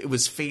that it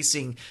was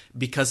facing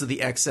because of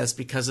the excess,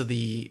 because of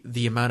the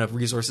amount of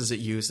resources it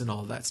used and all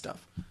of that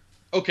stuff.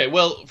 Okay,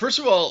 well, first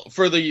of all,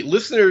 for the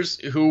listeners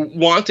who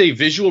want a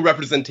visual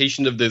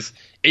representation of this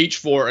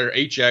H4 or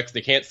HX,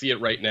 they can't see it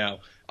right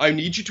now. I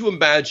need you to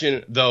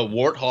imagine the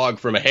Warthog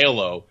from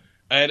Halo,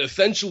 and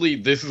essentially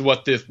this is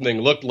what this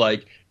thing looked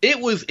like.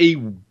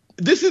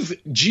 This is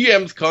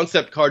GM's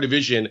concept car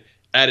division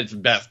at its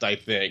best, I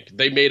think.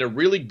 They made a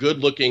really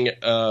good-looking,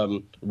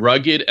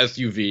 rugged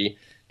SUV,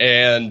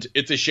 and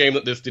it's a shame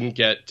that this didn't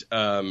get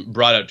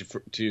brought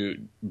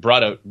to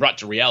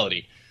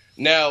reality.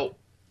 Now,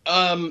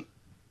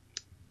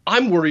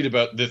 I'm worried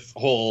about this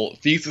whole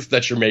thesis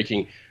that you're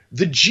making.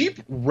 The Jeep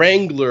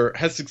Wrangler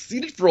has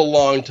succeeded for a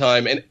long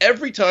time, and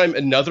every time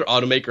another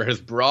automaker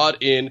has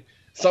brought in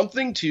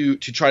something to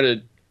try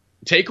to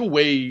take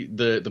away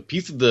the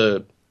piece of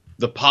the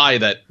pie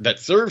that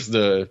serves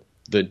that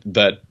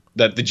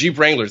the Jeep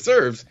Wrangler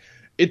serves.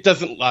 It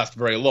doesn't last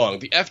very long.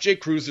 The FJ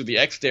Cruiser, the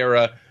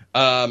Xterra,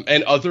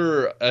 and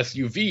other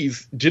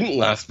SUVs didn't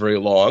last very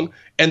long.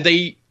 And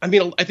I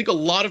think a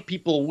lot of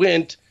people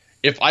went,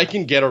 if I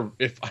can get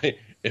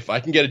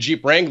a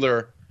Jeep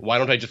Wrangler, why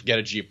don't I just get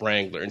a Jeep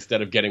Wrangler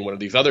instead of getting one of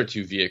these other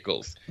two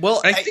vehicles?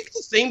 Well, I think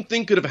the same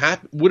thing would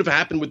have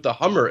happened with the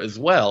Hummer as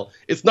well.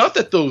 It's not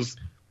that those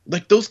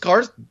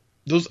cars,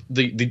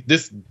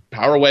 this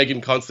Power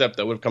Wagon concept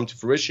that would have come to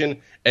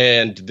fruition,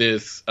 and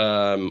this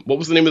what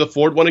was the name of the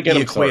Ford one again?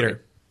 The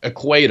Equator.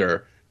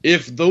 Equator.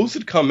 If those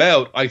had come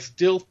out, I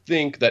still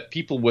think that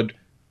people would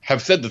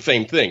have said the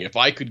same thing. If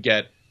I could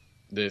get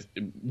this,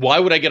 why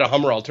would I get a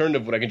Hummer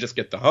alternative when I can just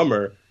get the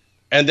Hummer?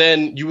 And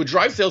then you would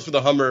drive sales for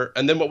the Hummer,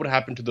 and then what would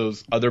happen to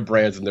those other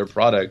brands and their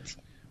products?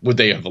 Would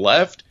they have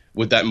left?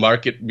 Would that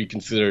market be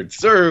considered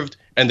served,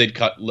 and they'd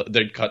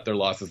cut their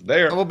losses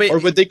there, or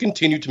would they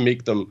continue to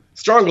make them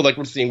stronger, like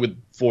we're seeing with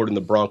Ford and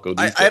the Bronco?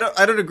 I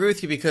don't agree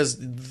with you, because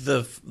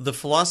the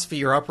philosophy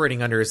you're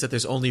operating under is that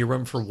there's only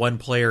room for one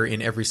player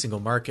in every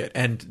single market,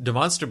 and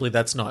demonstrably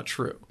that's not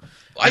true.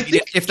 I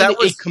think if that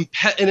was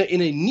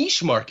in a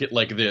niche market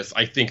like this,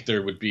 I think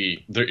there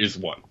is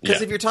one.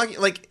 Because if you're talking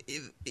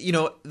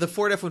the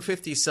Ford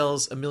F-150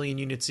 sells 1 million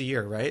units a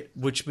year, right?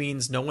 Which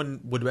means no one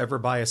would ever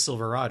buy a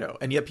Silverado,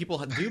 and yet people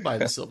do buy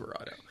the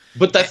Silverado.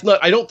 But that's not.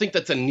 I don't think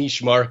that's a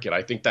niche market.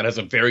 I think that has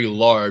a very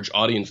large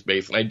audience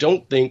base, and I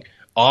don't think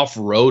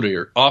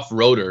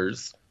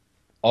off-roaders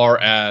are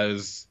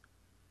as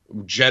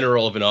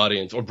general of an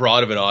audience or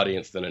broad of an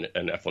audience than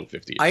an F-150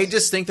 is. I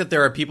just think that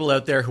there are people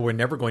out there who are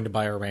never going to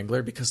buy a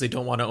Wrangler because they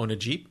don't want to own a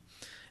Jeep.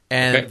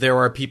 And there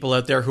are people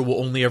out there who will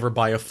only ever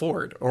buy a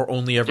Ford or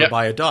only ever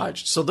buy a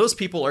Dodge. So those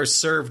people are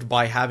served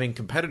by having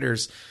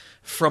competitors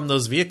from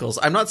those vehicles.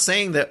 I'm not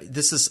saying that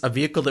this is a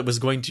vehicle that was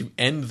going to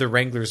end the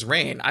Wrangler's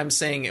reign. I'm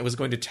saying it was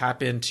going to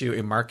tap into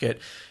a market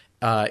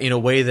in a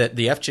way that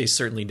the FJ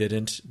certainly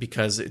didn't,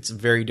 because it's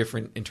very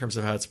different in terms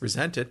of how it's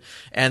presented,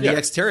 and the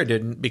Xterra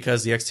didn't,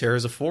 because the Xterra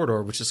is a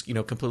four-door, which is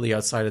completely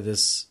outside of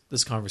this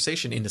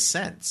conversation in a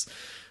sense.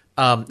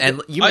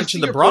 And you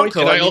mentioned the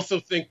Bronco. Point,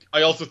 and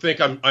I also think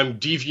I'm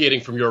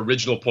deviating from your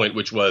original point,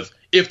 which was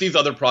if these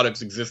other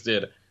products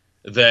existed,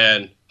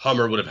 then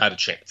Hummer would have had a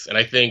chance. And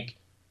I think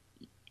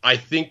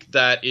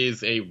that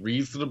is a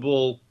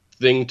reasonable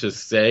thing to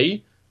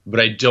say, but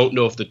I don't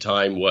know if the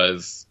time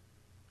was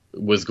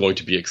going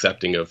to be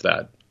accepting of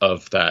that.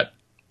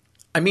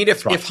 I mean,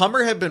 if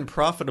Hummer had been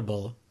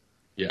profitable,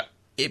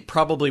 it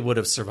probably would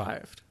have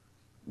survived.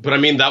 But I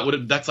mean,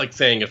 that's like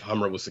saying if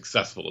Hummer was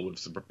successful,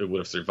 it would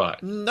have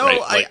survived. No,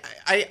 right?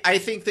 I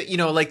think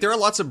that there are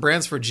lots of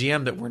brands for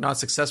GM that were not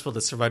successful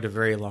that survived a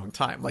very long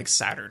time, like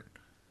Saturn,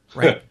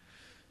 right?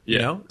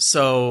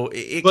 So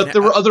but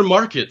there were other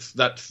markets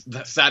that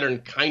Saturn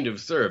kind of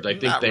served. I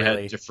think they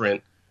had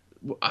different.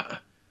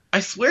 I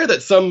swear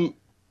that some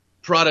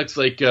products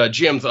like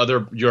GM's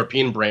other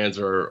European brands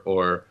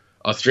or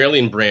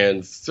Australian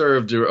brands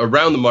served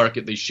around the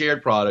market. They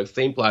shared products,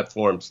 same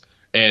platforms,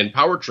 and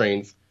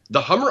powertrains.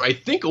 The Hummer, I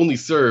think, only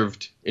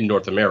served in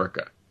North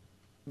America.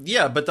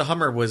 Yeah, but the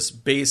Hummer was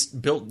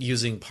built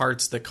using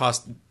parts that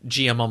cost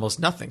GM almost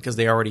nothing because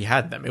they already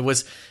had them.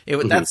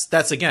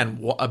 That's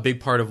again a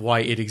big part of why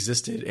it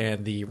existed,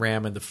 and the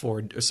Ram and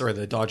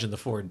the Dodge and the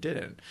Ford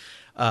didn't.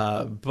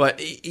 But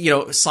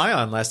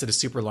Scion lasted a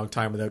super long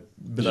time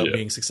without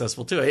being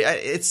successful too.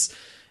 It's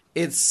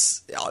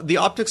the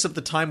optics of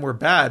the time were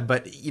bad,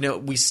 but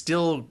we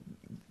still.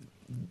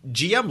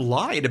 GM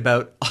lied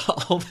about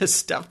all this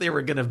stuff they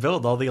were going to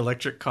build, all the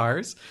electric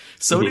cars.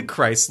 So did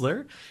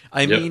Chrysler.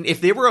 I mean, if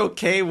they were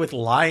okay with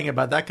lying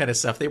about that kind of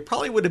stuff, they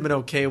probably would have been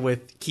okay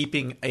with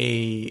keeping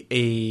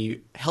a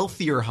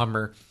healthier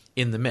Hummer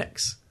in the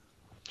mix.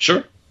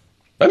 Sure.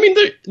 I mean,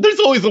 there's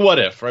always a what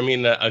if. I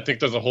mean, I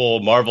think there's a whole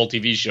Marvel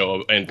TV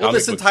show and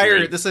this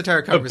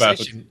entire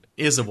conversation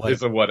is a what if.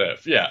 It's a what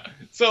if, yeah.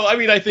 So I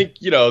mean, I think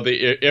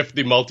if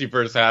the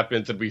multiverse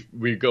happens and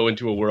we go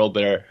into a world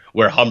there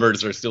where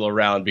Hummers are still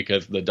around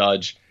because the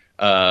Dodge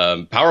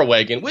Power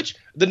Wagon, which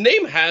the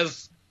name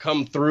has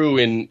come through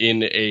in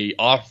a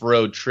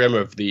off-road trim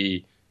of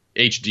the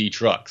HD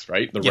trucks,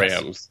 right? The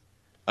Rams,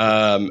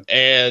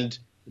 and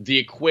the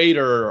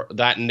Equator,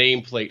 that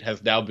nameplate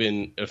has now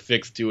been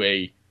affixed to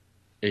a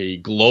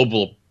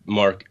global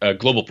product.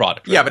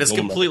 Right? Yeah, but it's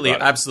completely,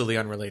 absolutely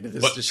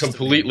unrelated. But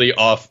completely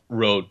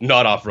off-road,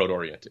 not off-road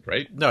oriented,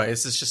 right? No,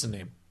 it's just a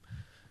name.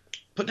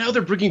 But now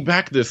they're bringing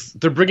back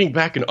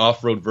an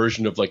off-road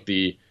version of like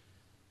the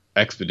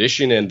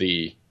Expedition and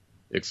the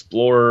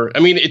Explorer.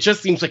 I mean, it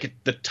just seems like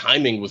the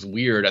timing was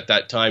weird at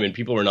that time, and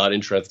people were not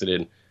interested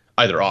in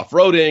either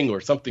off-roading or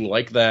something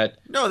like that.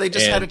 No, they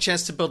just had a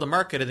chance to build a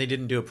market, and they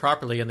didn't do it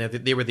properly, and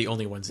they were the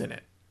only ones in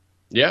it.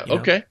 Yeah,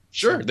 okay,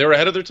 sure. So, they were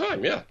ahead of their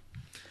time, yeah.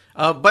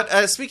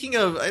 But speaking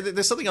of,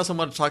 there's something else I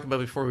want to talk about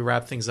before we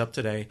wrap things up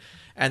today,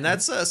 and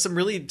that's some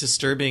really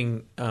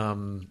disturbing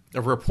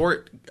a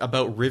report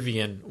about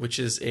Rivian, which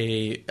is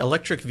a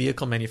electric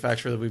vehicle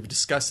manufacturer that we've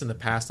discussed in the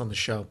past on the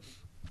show.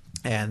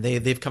 And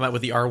they've come out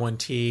with the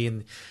R1T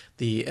and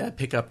the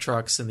pickup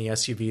trucks and the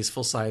SUVs,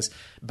 full-size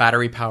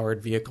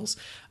battery-powered vehicles.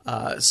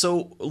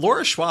 So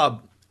Laura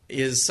Schwab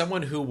is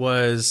someone who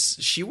was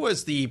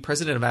the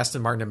president of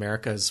Aston Martin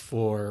Americas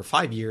for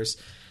 5 years.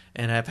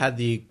 And I've had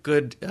the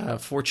good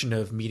fortune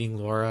of meeting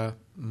Laura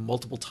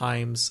multiple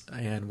times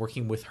and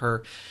working with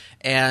her.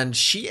 And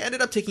she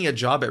ended up taking a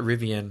job at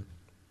Rivian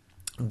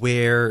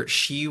where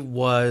she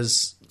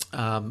was,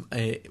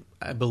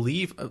 I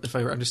believe, if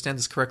I understand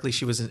this correctly,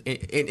 she was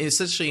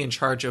essentially in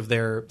charge of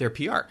their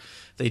PR.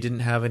 They didn't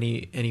have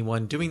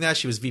anyone doing that.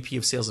 She was VP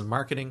of Sales and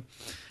Marketing.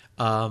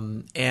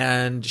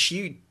 And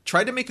she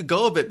tried to make a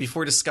go of it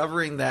before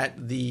discovering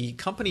that the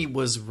company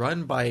was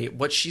run by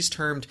what she's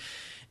termed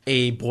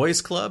a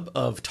boys club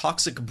of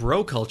toxic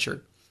bro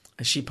culture.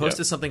 She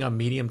posted something on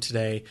Medium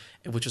today,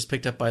 which was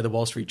picked up by the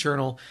Wall Street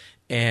Journal,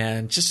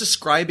 and just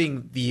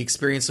describing the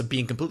experience of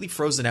being completely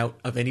frozen out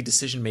of any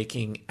decision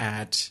making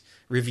at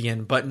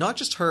Rivian. But not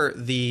just her,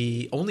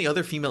 the only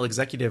other female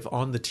executive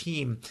on the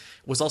team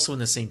was also in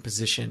the same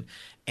position,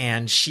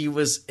 and she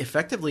was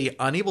effectively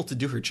unable to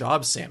do her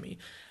job, Sammy.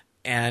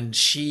 And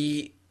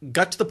she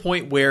got to the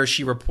point where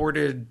she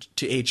reported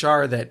to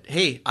HR that,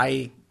 hey,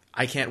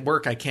 I can't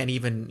work. I can't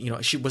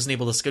even, she wasn't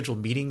able to schedule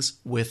meetings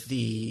with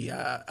the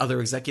other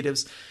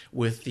executives,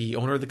 with the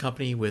owner of the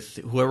company, with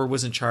whoever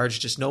was in charge.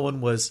 Just no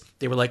one was.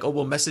 They were like, oh,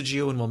 we'll message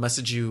you and we'll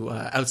message you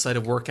outside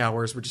of work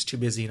hours. We're just too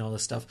busy and all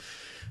this stuff.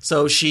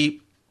 So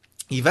she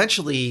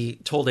eventually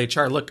told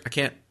HR, look, I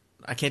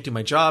can't do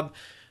my job.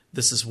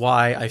 This is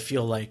why I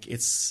feel like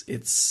it's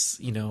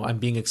I'm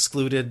being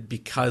excluded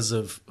because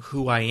of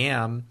who I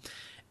am.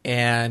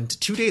 And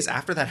 2 days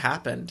after that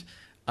happened,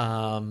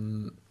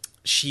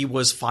 she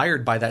was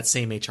fired by that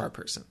same HR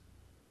person.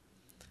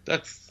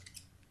 That's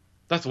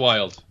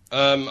wild.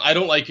 I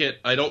don't like it.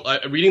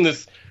 Reading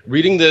this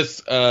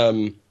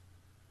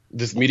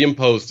this Medium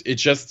post. It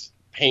just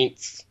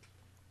paints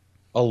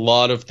a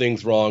lot of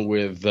things wrong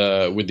with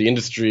the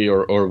industry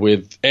or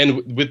with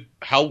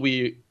how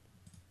we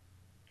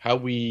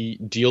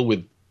deal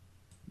with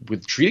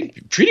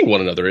treating one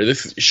another.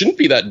 This shouldn't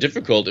be that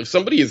difficult. If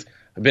somebody has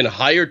been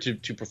hired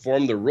to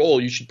perform their role,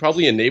 you should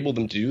probably enable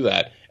them to do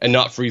that and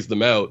not freeze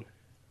them out.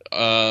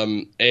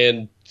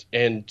 And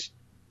it's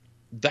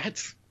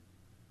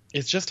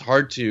just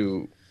hard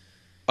to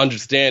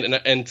understand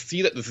and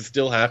see that this is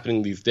still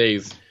happening these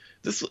days.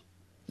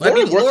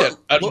 Laura worked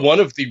at one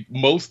of the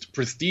most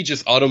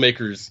prestigious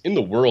automakers in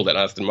the world at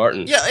Aston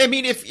Martin. Yeah, I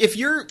mean, if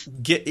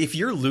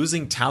you're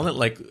losing talent,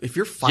 like if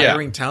you're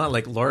firing talent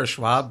like Laura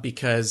Schwab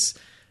because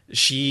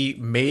she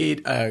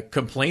made a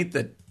complaint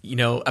that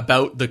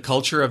about the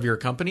culture of your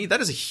company, that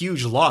is a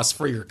huge loss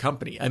for your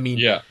company. I mean,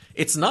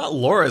 it's not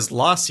Laura's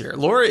loss here.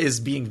 Laura is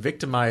being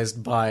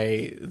victimized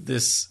by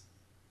this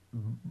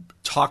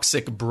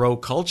toxic bro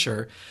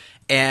culture,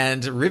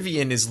 and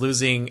Rivian is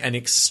losing an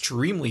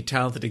extremely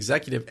talented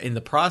executive in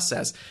the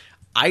process.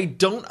 I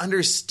don't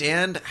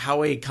understand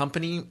how a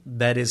company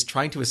that is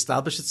trying to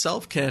establish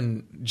itself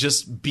can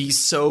just be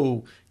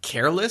so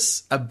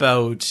careless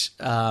about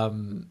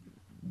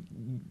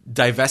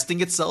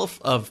divesting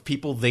itself of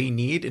people they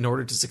need in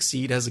order to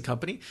succeed as a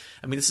company.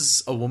 I mean, this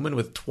is a woman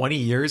with 20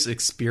 years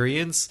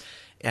experience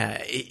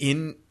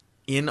in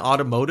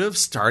automotive,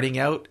 starting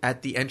out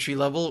at the entry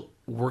level,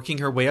 working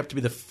her way up to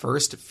be the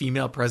first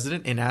female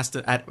president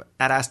at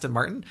Aston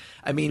Martin.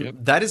 I mean,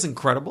 that is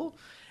incredible.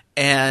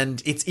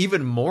 And it's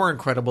even more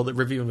incredible that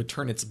Rivian would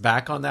turn its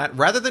back on that.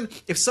 Rather than,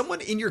 if someone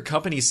in your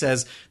company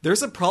says,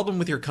 there's a problem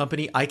with your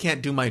company, I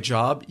can't do my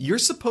job, you're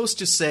supposed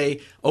to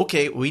say,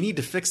 okay, we need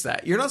to fix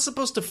that. You're not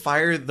supposed to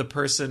fire the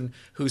person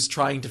who's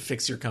trying to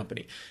fix your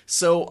company.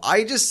 So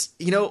I just,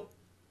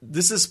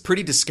 this is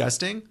pretty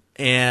disgusting.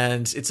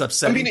 And it's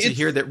upsetting to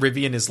hear that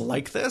Rivian is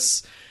like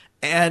this.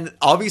 And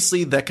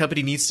obviously that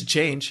company needs to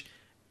change.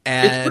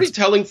 And it's pretty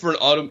telling for an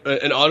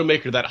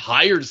automaker that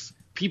hires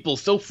people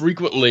so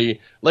frequently,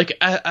 like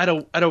at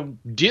a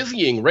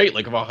dizzying rate,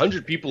 like of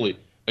 100 people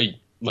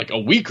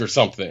a week or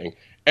something,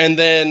 and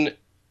then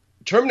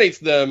terminates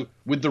them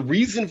with the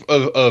reason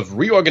of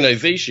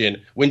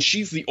reorganization when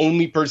she's the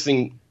only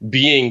person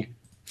being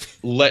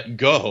let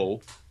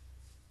go.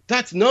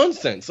 That's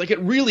nonsense. Like, it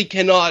really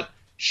cannot.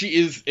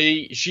 She's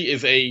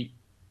a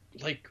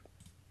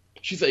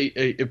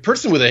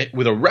person with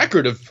a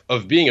record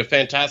of being a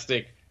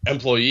fantastic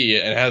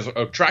employee and has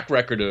a track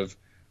record of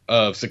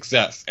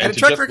success and a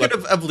track record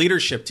of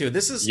leadership too.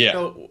 This is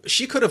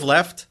she could have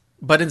left,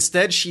 but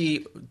instead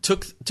she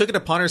took it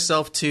upon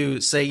herself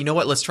to say, you know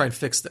what, let's try and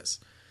fix this.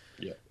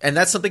 Yeah. And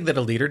that's something that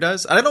a leader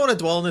does. I don't want to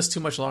dwell on this too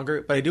much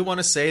longer, but I do want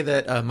to say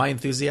that my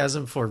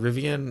enthusiasm for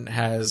Rivian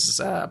has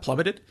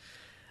plummeted.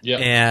 Yeah.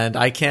 And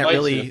I can't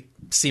really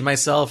see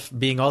myself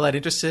being all that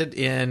interested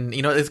in,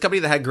 it's a company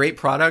that had great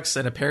products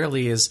and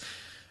apparently is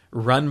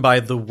run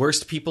by the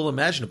worst people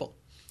imaginable.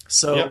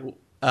 So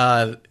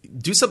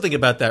Do something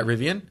about that,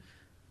 Rivian.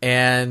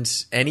 And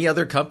any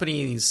other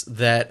companies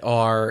that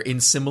are in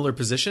similar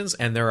positions,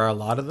 and there are a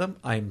lot of them,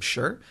 I'm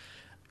sure,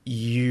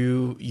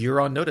 you're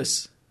on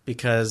notice,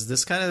 because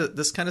this kind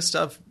of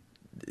stuff,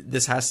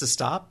 this has to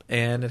stop,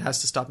 and it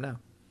has to stop now.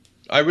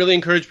 I really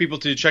encourage people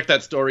to check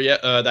that story,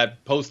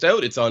 that post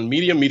out. It's on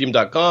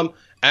medium.com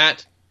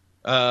at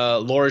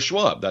Laura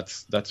Schwab.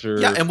 That's her.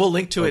 Yeah, and we'll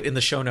link to it in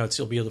the show notes.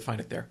 You'll be able to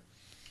find it there.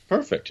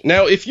 Perfect.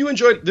 Now, if you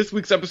enjoyed this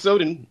week's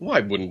episode, and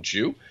why wouldn't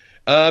you?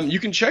 You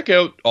can check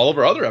out all of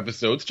our other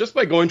episodes just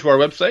by going to our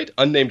website,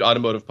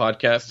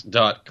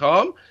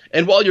 unnamedautomotivepodcast.com.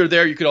 And while you're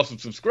there, you can also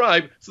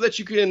subscribe so that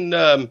you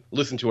can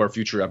listen to our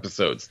future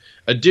episodes.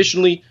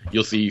 Additionally,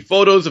 you'll see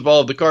photos of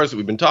all of the cars that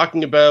we've been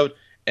talking about.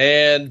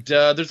 And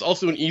there's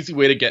also an easy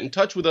way to get in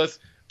touch with us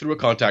through a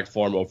contact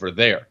form over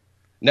there.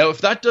 Now,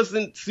 if that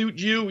doesn't suit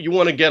you, you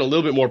want to get a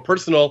little bit more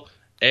personal,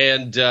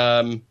 and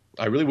I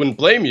really wouldn't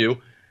blame you.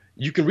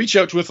 You can reach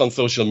out to us on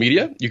social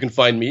media. You can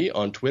find me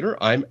on Twitter.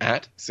 I'm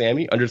at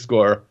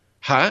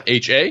Sammy_ha,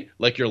 H-A,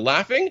 like you're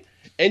laughing.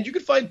 And you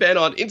can find Ben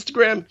on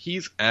Instagram.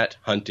 He's at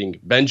Hunting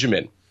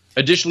Benjamin.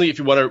 Additionally, if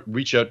you want to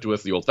reach out to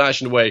us the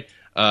old-fashioned way,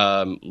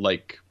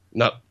 like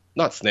not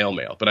snail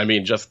mail, but I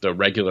mean just a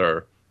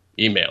regular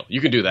email, you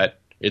can do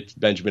that. It's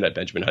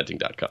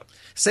benjamin@benjaminhunting.com.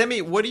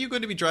 Sammy, what are you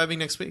going to be driving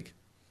next week?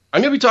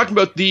 I'm going to be talking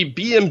about the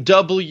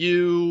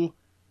BMW...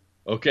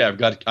 Okay, I've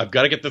got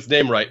to get this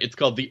name right. It's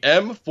called the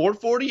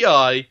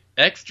M440i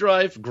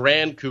xDrive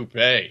Grand Coupe.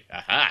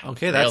 Aha,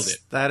 okay,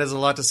 that is a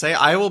lot to say.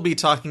 I will be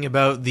talking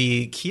about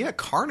the Kia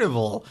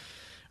Carnival,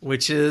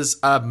 which is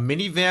a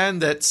minivan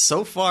that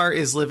so far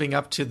is living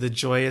up to the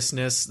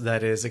joyousness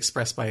that is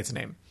expressed by its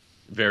name.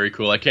 Very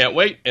cool. I can't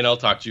wait, and I'll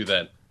talk to you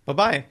then.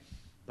 Bye-bye.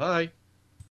 Bye.